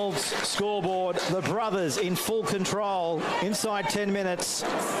McDonald's scoreboard. The Brothers in full control. Inside 10 minutes,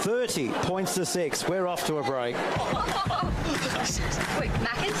 30 points to 6. We're off to a break. Quick,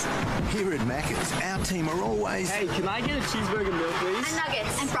 Macca's. Here at Macca's, our team are always... Hey, can I get a cheeseburger meal, please? And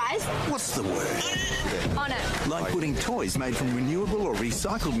nuggets. And fries. What's the word? On it. Like putting toys made from renewable or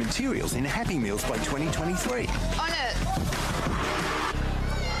recycled materials in Happy Meals by 2023. On it.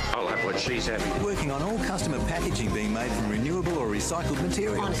 I'll have what she's having. Working on all customer packaging being made from renewable or recycled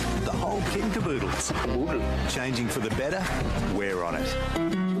materials. The whole kit and caboodles. Changing for the better, we're on it.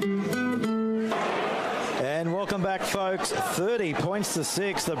 And welcome back, folks. 30 points to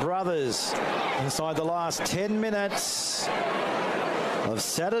 6. The Brothers inside the last 10 minutes of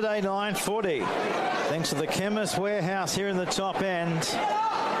Saturday night footy. Thanks to the Chemist Warehouse here in the top end.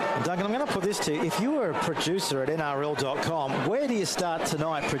 Duncan, I'm going to put this to you. If you were a producer at NRL.com, where do you start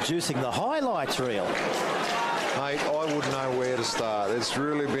tonight producing the highlights reel? Mate, I wouldn't know where to start. It's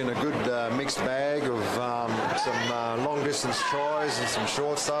really been a good mixed bag of some long-distance tries and some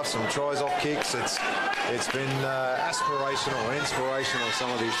short stuff, some tries off kicks. It's been aspirational and inspirational,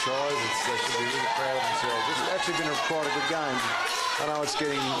 some of these tries. They should be really proud of themselves. It's actually been quite a good game. I know it's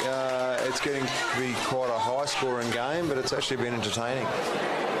getting to be quite a high-scoring game, but it's actually been entertaining.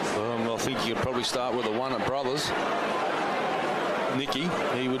 I think you could probably start with the one at Brothers. Nicky,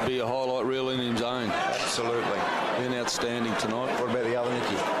 he would be a highlight reel in his own. Absolutely. Been outstanding tonight. What about the other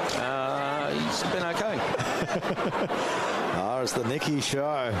Nicky? He's been okay. It's the Nicky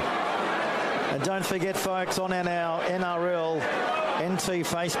Show. And don't forget, folks, on our NRL NT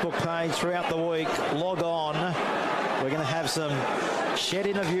Facebook page throughout the week. Log on. We're going to have some shed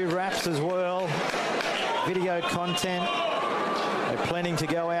interview wraps as well. Video content. We're planning to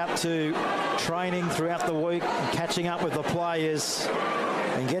go out to training throughout the week, catching up with the players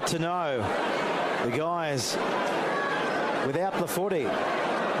and get to know the guys without the footy.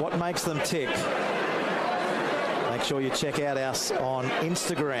 What makes them tick? Make sure you check out us on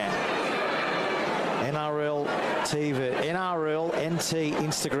Instagram. NRL TV, NRL NT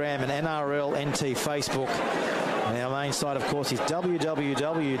Instagram and NRL NT Facebook. And our main site, of course, is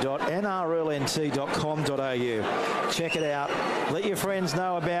www.nrlnt.com.au. Check it out. Let your friends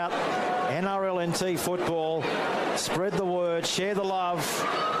know about NRL NT football. Spread the word, share the love.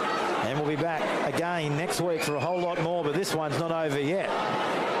 And we'll be back again next week for a whole lot more, but this one's not over yet.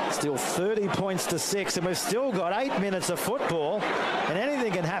 Still 30 points to 6, and we've still got 8 minutes of football, and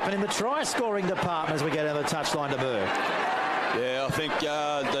anything can happen in the try-scoring department as we get down the touchline to move. Yeah, I think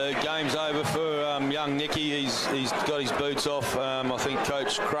the game's over for young Nicky. He's got his boots off. I think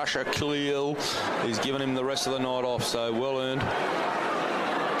Coach Crusher Khalil, he's given him the rest of the night off, so well earned.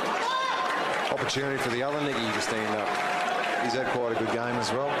 Opportunity for the other Nicky to stand up. He's had quite a good game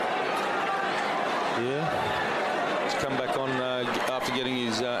as well. Yeah. He's come back on after getting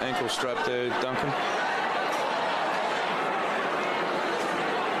his ankle strap there, Duncan.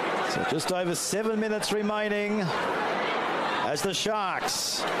 So just over 7 minutes remaining as the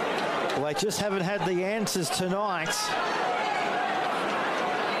Sharks, well, they just haven't had the answers tonight.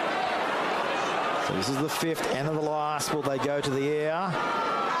 So this is the 5th and the last. Will they go to the air?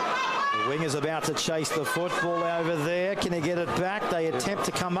 The winger's about to chase the football over there. Can he get it back? They attempt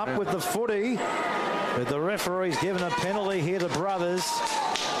to come up with the footy, but the referee's given a penalty here to Brothers.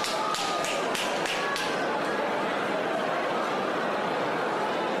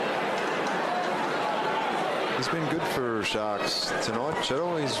 He's been good for Sharks tonight,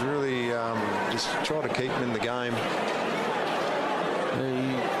 Cheryl. He's really just tried to keep him in the game.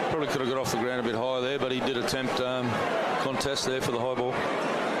 He probably could have got off the ground a bit higher there, but he did attempt contest there for the high ball.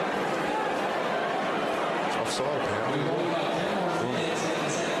 Offside, apparently.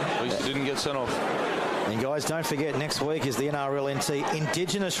 At least he didn't get sent off. And guys, don't forget, next week is the NRL NT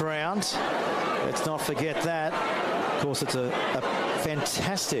Indigenous round. Let's not forget that. Of course, it's a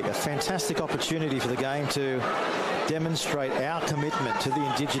fantastic opportunity for the game to demonstrate our commitment to the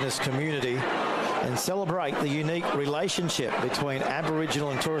Indigenous community and celebrate the unique relationship between Aboriginal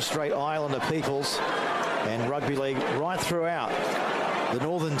and Torres Strait Islander peoples and rugby league right throughout the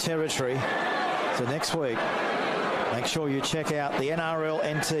Northern Territory. So next week, make sure you check out the NRL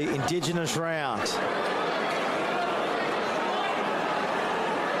NT Indigenous round.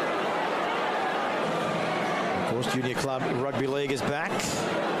 Of course, Junior Club Rugby League is back.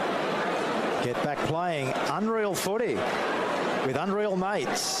 Get back playing unreal footy with unreal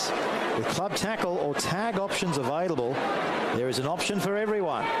mates. With club tackle or tag options available, there is an option for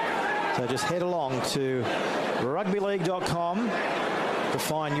everyone. So just head along to rugbyleague.com to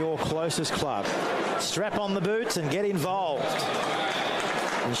find your closest club. Strap on the boots and get involved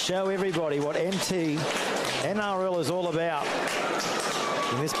and show everybody what NRL is all about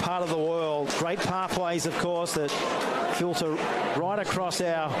in this part of the world. Great pathways, of course, that filter right across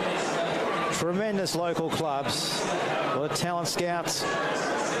our tremendous local clubs. A lot of talent scouts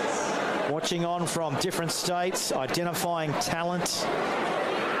watching on from different states, identifying talent.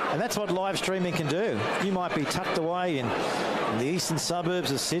 And that's what live streaming can do. You might be tucked away in the eastern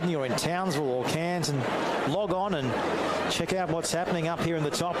suburbs of Sydney or in Townsville or Cairns, and log on and check out what's happening up here in the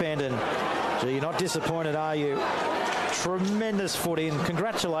top end. And gee, you're not disappointed, are you? Tremendous footy, and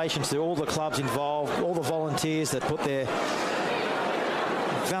congratulations to all the clubs involved, all the volunteers that put their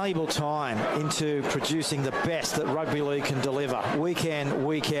valuable time into producing the best that rugby league can deliver week in,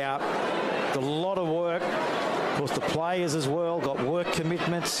 week out. A lot of work. Of course, the players as well got work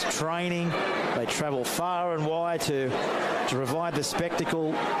commitments, training. They travel far and wide to provide the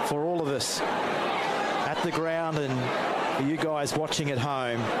spectacle for all of us at the ground and for you guys watching at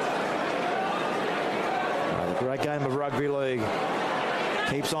home. A great game of rugby league.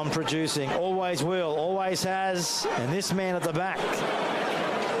 Keeps on producing. Always will, always has. And this man at the back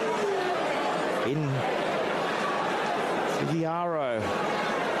in the Arrow.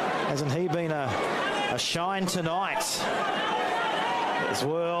 Hasn't he been a shine tonight as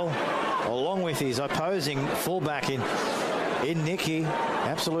well, along with his opposing fullback in Nicky.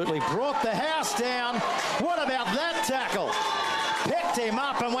 Absolutely brought the house down. What about that tackle? Picked him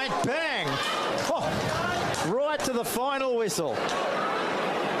up and went bang. Oh, right to the final whistle. It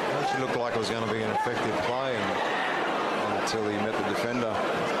actually looked like it was going to be an effective play until he met the defender.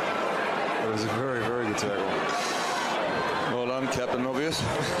 It was a very, very good tackle. Well done. Captain Obvious.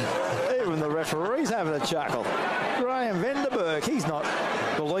 Even the referee's having a chuckle. Graham Vanderberg, he's not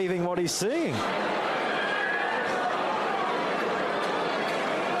believing what he's seeing.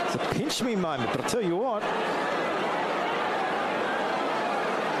 It's a pinch me moment, but I'll tell you what.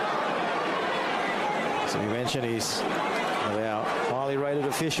 So we mentioned he's one of our highly rated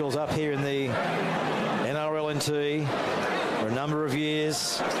officials up here in the NRL for a number of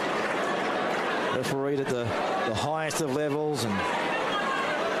years. Refereed at the highest of levels, and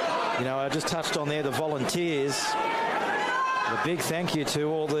you know, I just touched on there the volunteers. A big thank you to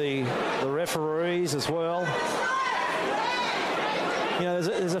all the referees as well. You know,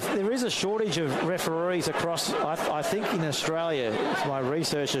 there is a shortage of referees across, I think, in Australia, if my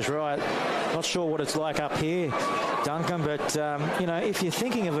research is right. Not sure what it's like up here, Duncan, but, you know, if you're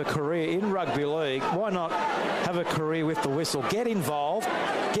thinking of a career in rugby league, why not have a career with the whistle? Get involved,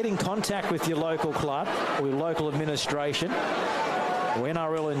 get in contact with your local club or your local administration or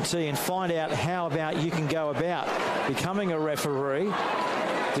NRL and find out how about you can go about becoming a referee.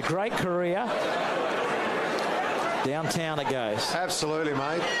 It's a great career. Downtown it goes. Absolutely,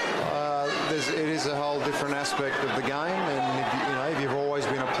 mate. It is a whole different aspect of the game, and if you've always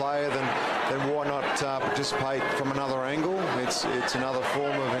been a player, then why not participate from another angle? It's another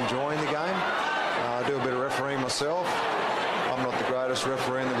form of enjoying the game. I do a bit of refereeing myself. I'm not the greatest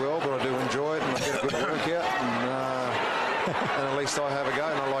referee in the world, but I do enjoy it, and I get a good workout, and at least I have a go,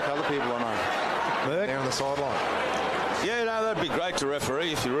 and I like other people I know. Burke? There on the sideline. Yeah, no, that'd be great to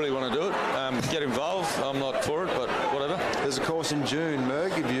referee if you really want to do it. Get involved. I'm not for it, but whatever. There's a course in June,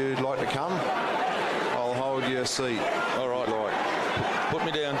 Merg, if you'd like to come. I'll hold your seat. All right. Put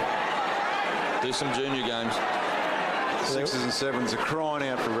me down. Do some junior games. 6s and 7s are crying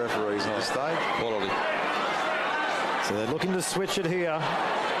out for referees at this stage. Quality. So they're looking to switch it here.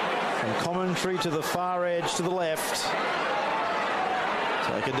 From commentary to the far edge to the left.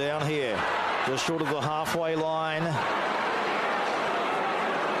 Take it down here. Just short of the halfway line.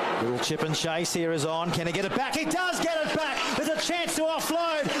 Little chip and chase here is on. Can he get it back? He does get it back. There's a chance to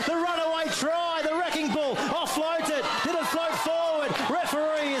offload. The runaway try. The wrecking ball offloads it. Did it float forward?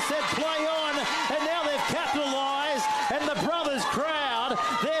 Referee has said play on. And now they've capitalised. And the Brothers crowd,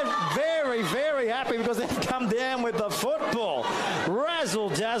 they're very, very happy because they've come down with the football. Razzle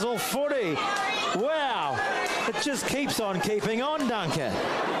dazzle footy. Wow. It just keeps on keeping on, Duncan.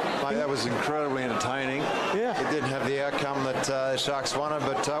 Mate, that was incredibly entertaining. Yeah. It didn't have the outcome that Sharks wanted,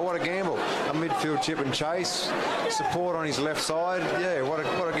 but what a gamble. A midfield chip and chase, support on his left side. Yeah, what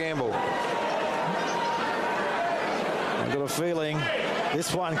a gamble. I've got a feeling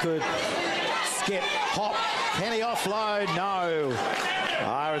this one could skip, hop. Can he offload? No.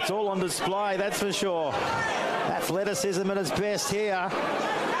 It's all on display, that's for sure. Athleticism at its best here.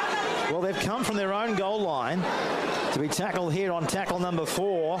 Well, they've come from their own goal line to be tackled here on tackle number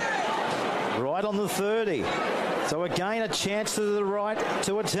 4, right on the 30. So again, a chance to the right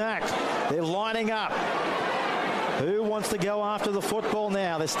to attack. They're lining up. Who wants to go after the football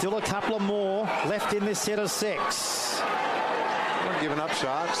now? There's still a couple of more left in this set of 6. Not giving up,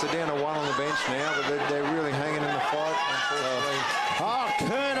 Sharks. They're down to 1 on the bench now, but they're really hanging in the fight, unfortunately.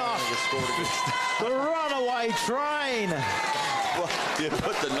 Kernoff, the runaway train. Well, you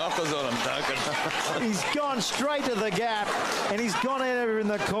put the knockers on him, Duncan. He's gone straight to the gap, and he's gone over in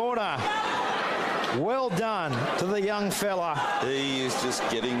the corner. Well done to the young fella. He is just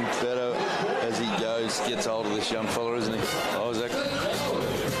getting better as he gets older, this young fella, isn't he? Isaac.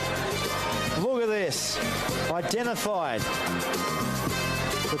 Look at this. Identified.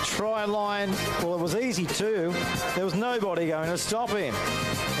 The try line, well, it was easy too. There was nobody going to stop him.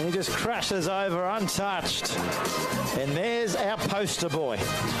 And he just crashes over untouched. And there's our poster boy.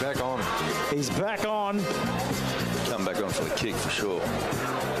 He's back on. He's back on. Come back on for the kick for sure.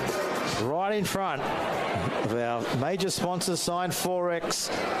 Right in front of our major sponsor, Sign Forex.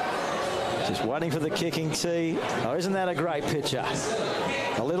 Just waiting for the kicking tee. Oh, isn't that a great picture?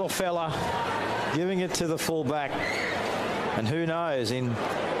 A little fella giving it to the fullback. And who knows, in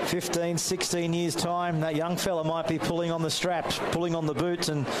 15, 16 years' time, that young fella might be pulling on the straps, pulling on the boots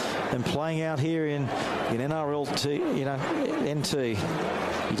and playing out here in NRL, NT.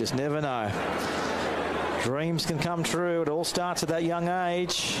 You just never know. Dreams can come true. It all starts at that young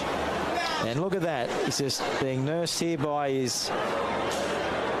age. And look at that. He's just being nursed here by his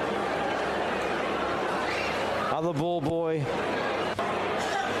other ball boy.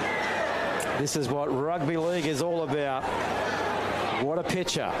 This is what rugby league is all about. What a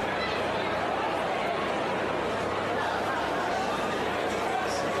picture.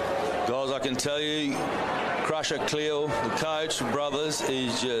 Guys, I can tell you, Crusher Cleo, the coach, brothers,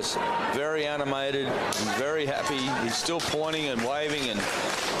 is just very animated and very happy. He's still pointing and waving and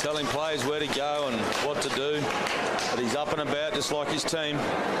telling players where to go and what to do. But he's up and about just like his team.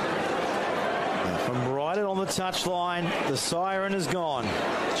 From right on the touchline, the siren is gone.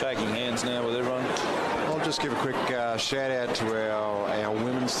 Shaking hands now with everyone. I'll just give a quick shout out to our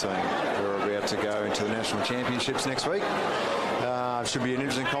women's team who are about to go into the National Championships next week. It should be an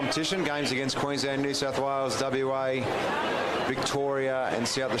interesting competition. Games against Queensland, New South Wales, WA, Victoria and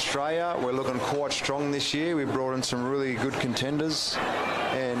South Australia. We're looking quite strong this year. We've brought in some really good contenders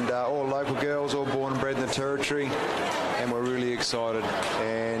and all local girls, all born and bred in the territory, and we're really excited.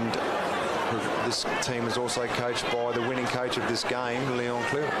 And this team is also coached by the winning coach of this game, Leon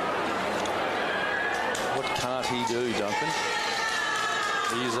Clear. What can't he do, Duncan?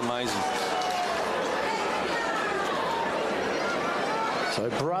 He is amazing. So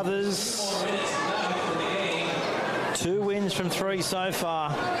brothers, 2 wins from 3 so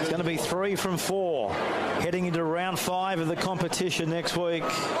far. It's going to be 3 from 4. Heading into round 5 of the competition next week. I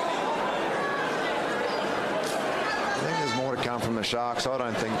think there's more to come from the Sharks. I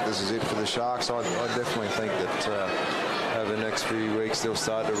don't think this is it for the Sharks. I definitely think that over the next few weeks they'll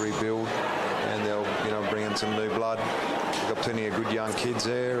start to rebuild and they'll bring in some new blood. They've got plenty of good young kids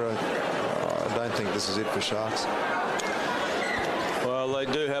there. I don't think this is it for Sharks. Well, they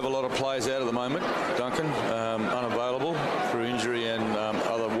do have a lot of players out at the moment, Duncan, unavailable through injury and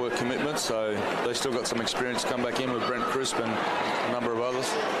other work commitments, so they've still got some experience to come back in with Brent Crisp and a number of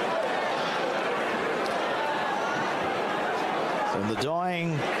others. In the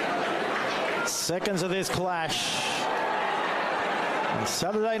dying seconds of this clash on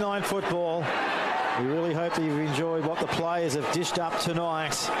Saturday Night Football, we really hope that you've enjoyed what the players have dished up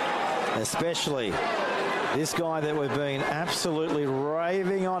tonight, especially this guy that we've been absolutely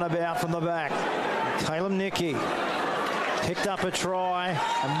raving on about from the back, Caleb Nicky, picked up a try,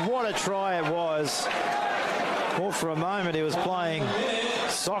 and what a try it was. Well, for a moment he was playing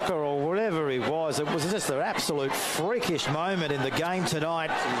soccer or whatever he was. It was just an absolute freakish moment in the game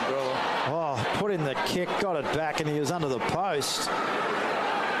tonight. Oh, put in the kick, got it back, and he was under the post.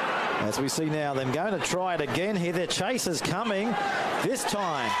 As we see now, them going to try it again here. Their chasers coming. This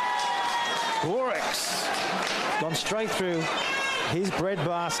time, Gorix gone straight through his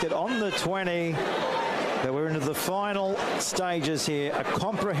breadbasket on the 20. But we're into the final stages here. A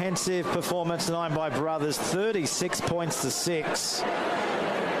comprehensive performance tonight by brothers, 36 points to 6.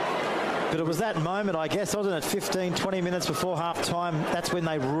 But it was that moment, I guess, wasn't it? 15, 20 minutes before half time. That's when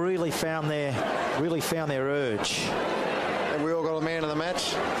they really found their urge. Have we all got a man of the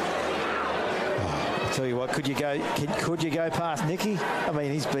match? I'll tell you what, could you go past Nicky? I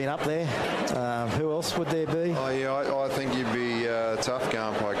mean, he's been up there. Who else would there be? Oh yeah, I think you'd be tough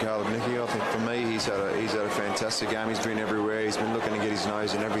going by Caleb Nicky. I think for me, he's had a fantastic game. He's been everywhere. He's been looking to get his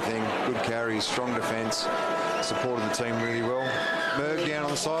nose in everything. Good carries, strong defence, supported the team really well. Merg down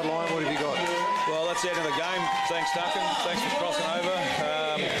on the sideline. What have you got? Well, that's the end of the game. Thanks, Duncan. Thanks for crossing over.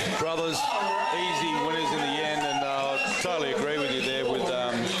 Brothers, easy winners in the end, and I totally agree with you there with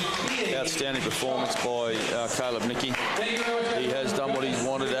outstanding performance by Caleb Nicky. He has done what he's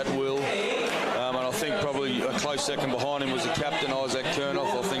wanted at will, and I think probably a close second behind him was the captain, Isaac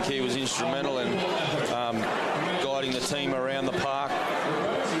Kernoff. I think he was instrumental in guiding the team around the park.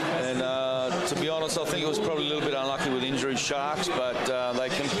 And to be honest, I think it was probably a little bit unlucky with injury, Sharks, but they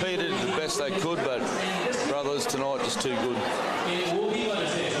competed the best they could, but brothers tonight just too good.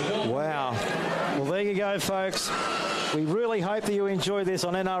 Wow. Well, there you go, folks. We really hope that you enjoy this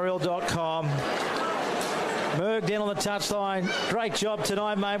on NRL.com. Merg down on the touchline. Great job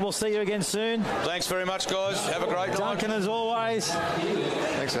tonight, mate. We'll see you again soon. Thanks very much, guys. Have a great night. Duncan, as always.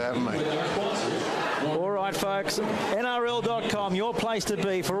 Thanks for having me. All right, folks. NRL.com, your place to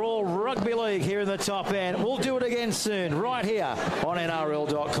be for all rugby league here in the top end. We'll do it again soon, right here on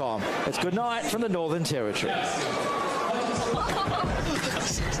NRL.com. It's good night from the Northern Territory.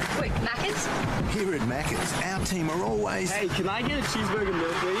 Quick, Macca's. Here at Macca's, our team are always... Hey, can I get a cheeseburger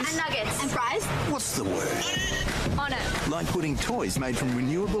meal, please? And nuggets. And fries. What's the word? On it. Like putting toys made from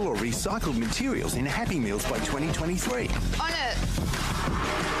renewable or recycled materials in Happy Meals by 2023. On it.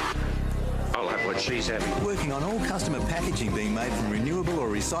 I'll have what she's having. Working on all customer packaging being made from renewable or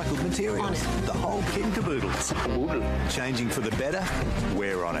recycled materials. The whole kit and caboodles. Changing for the better?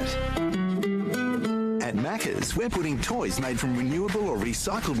 We're on it. At Macca's, we're putting toys made from renewable or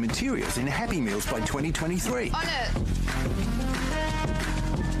recycled materials in Happy Meals by 2023. On it.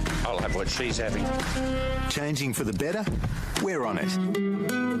 I'll have what she's having. Changing for the better? We're on it.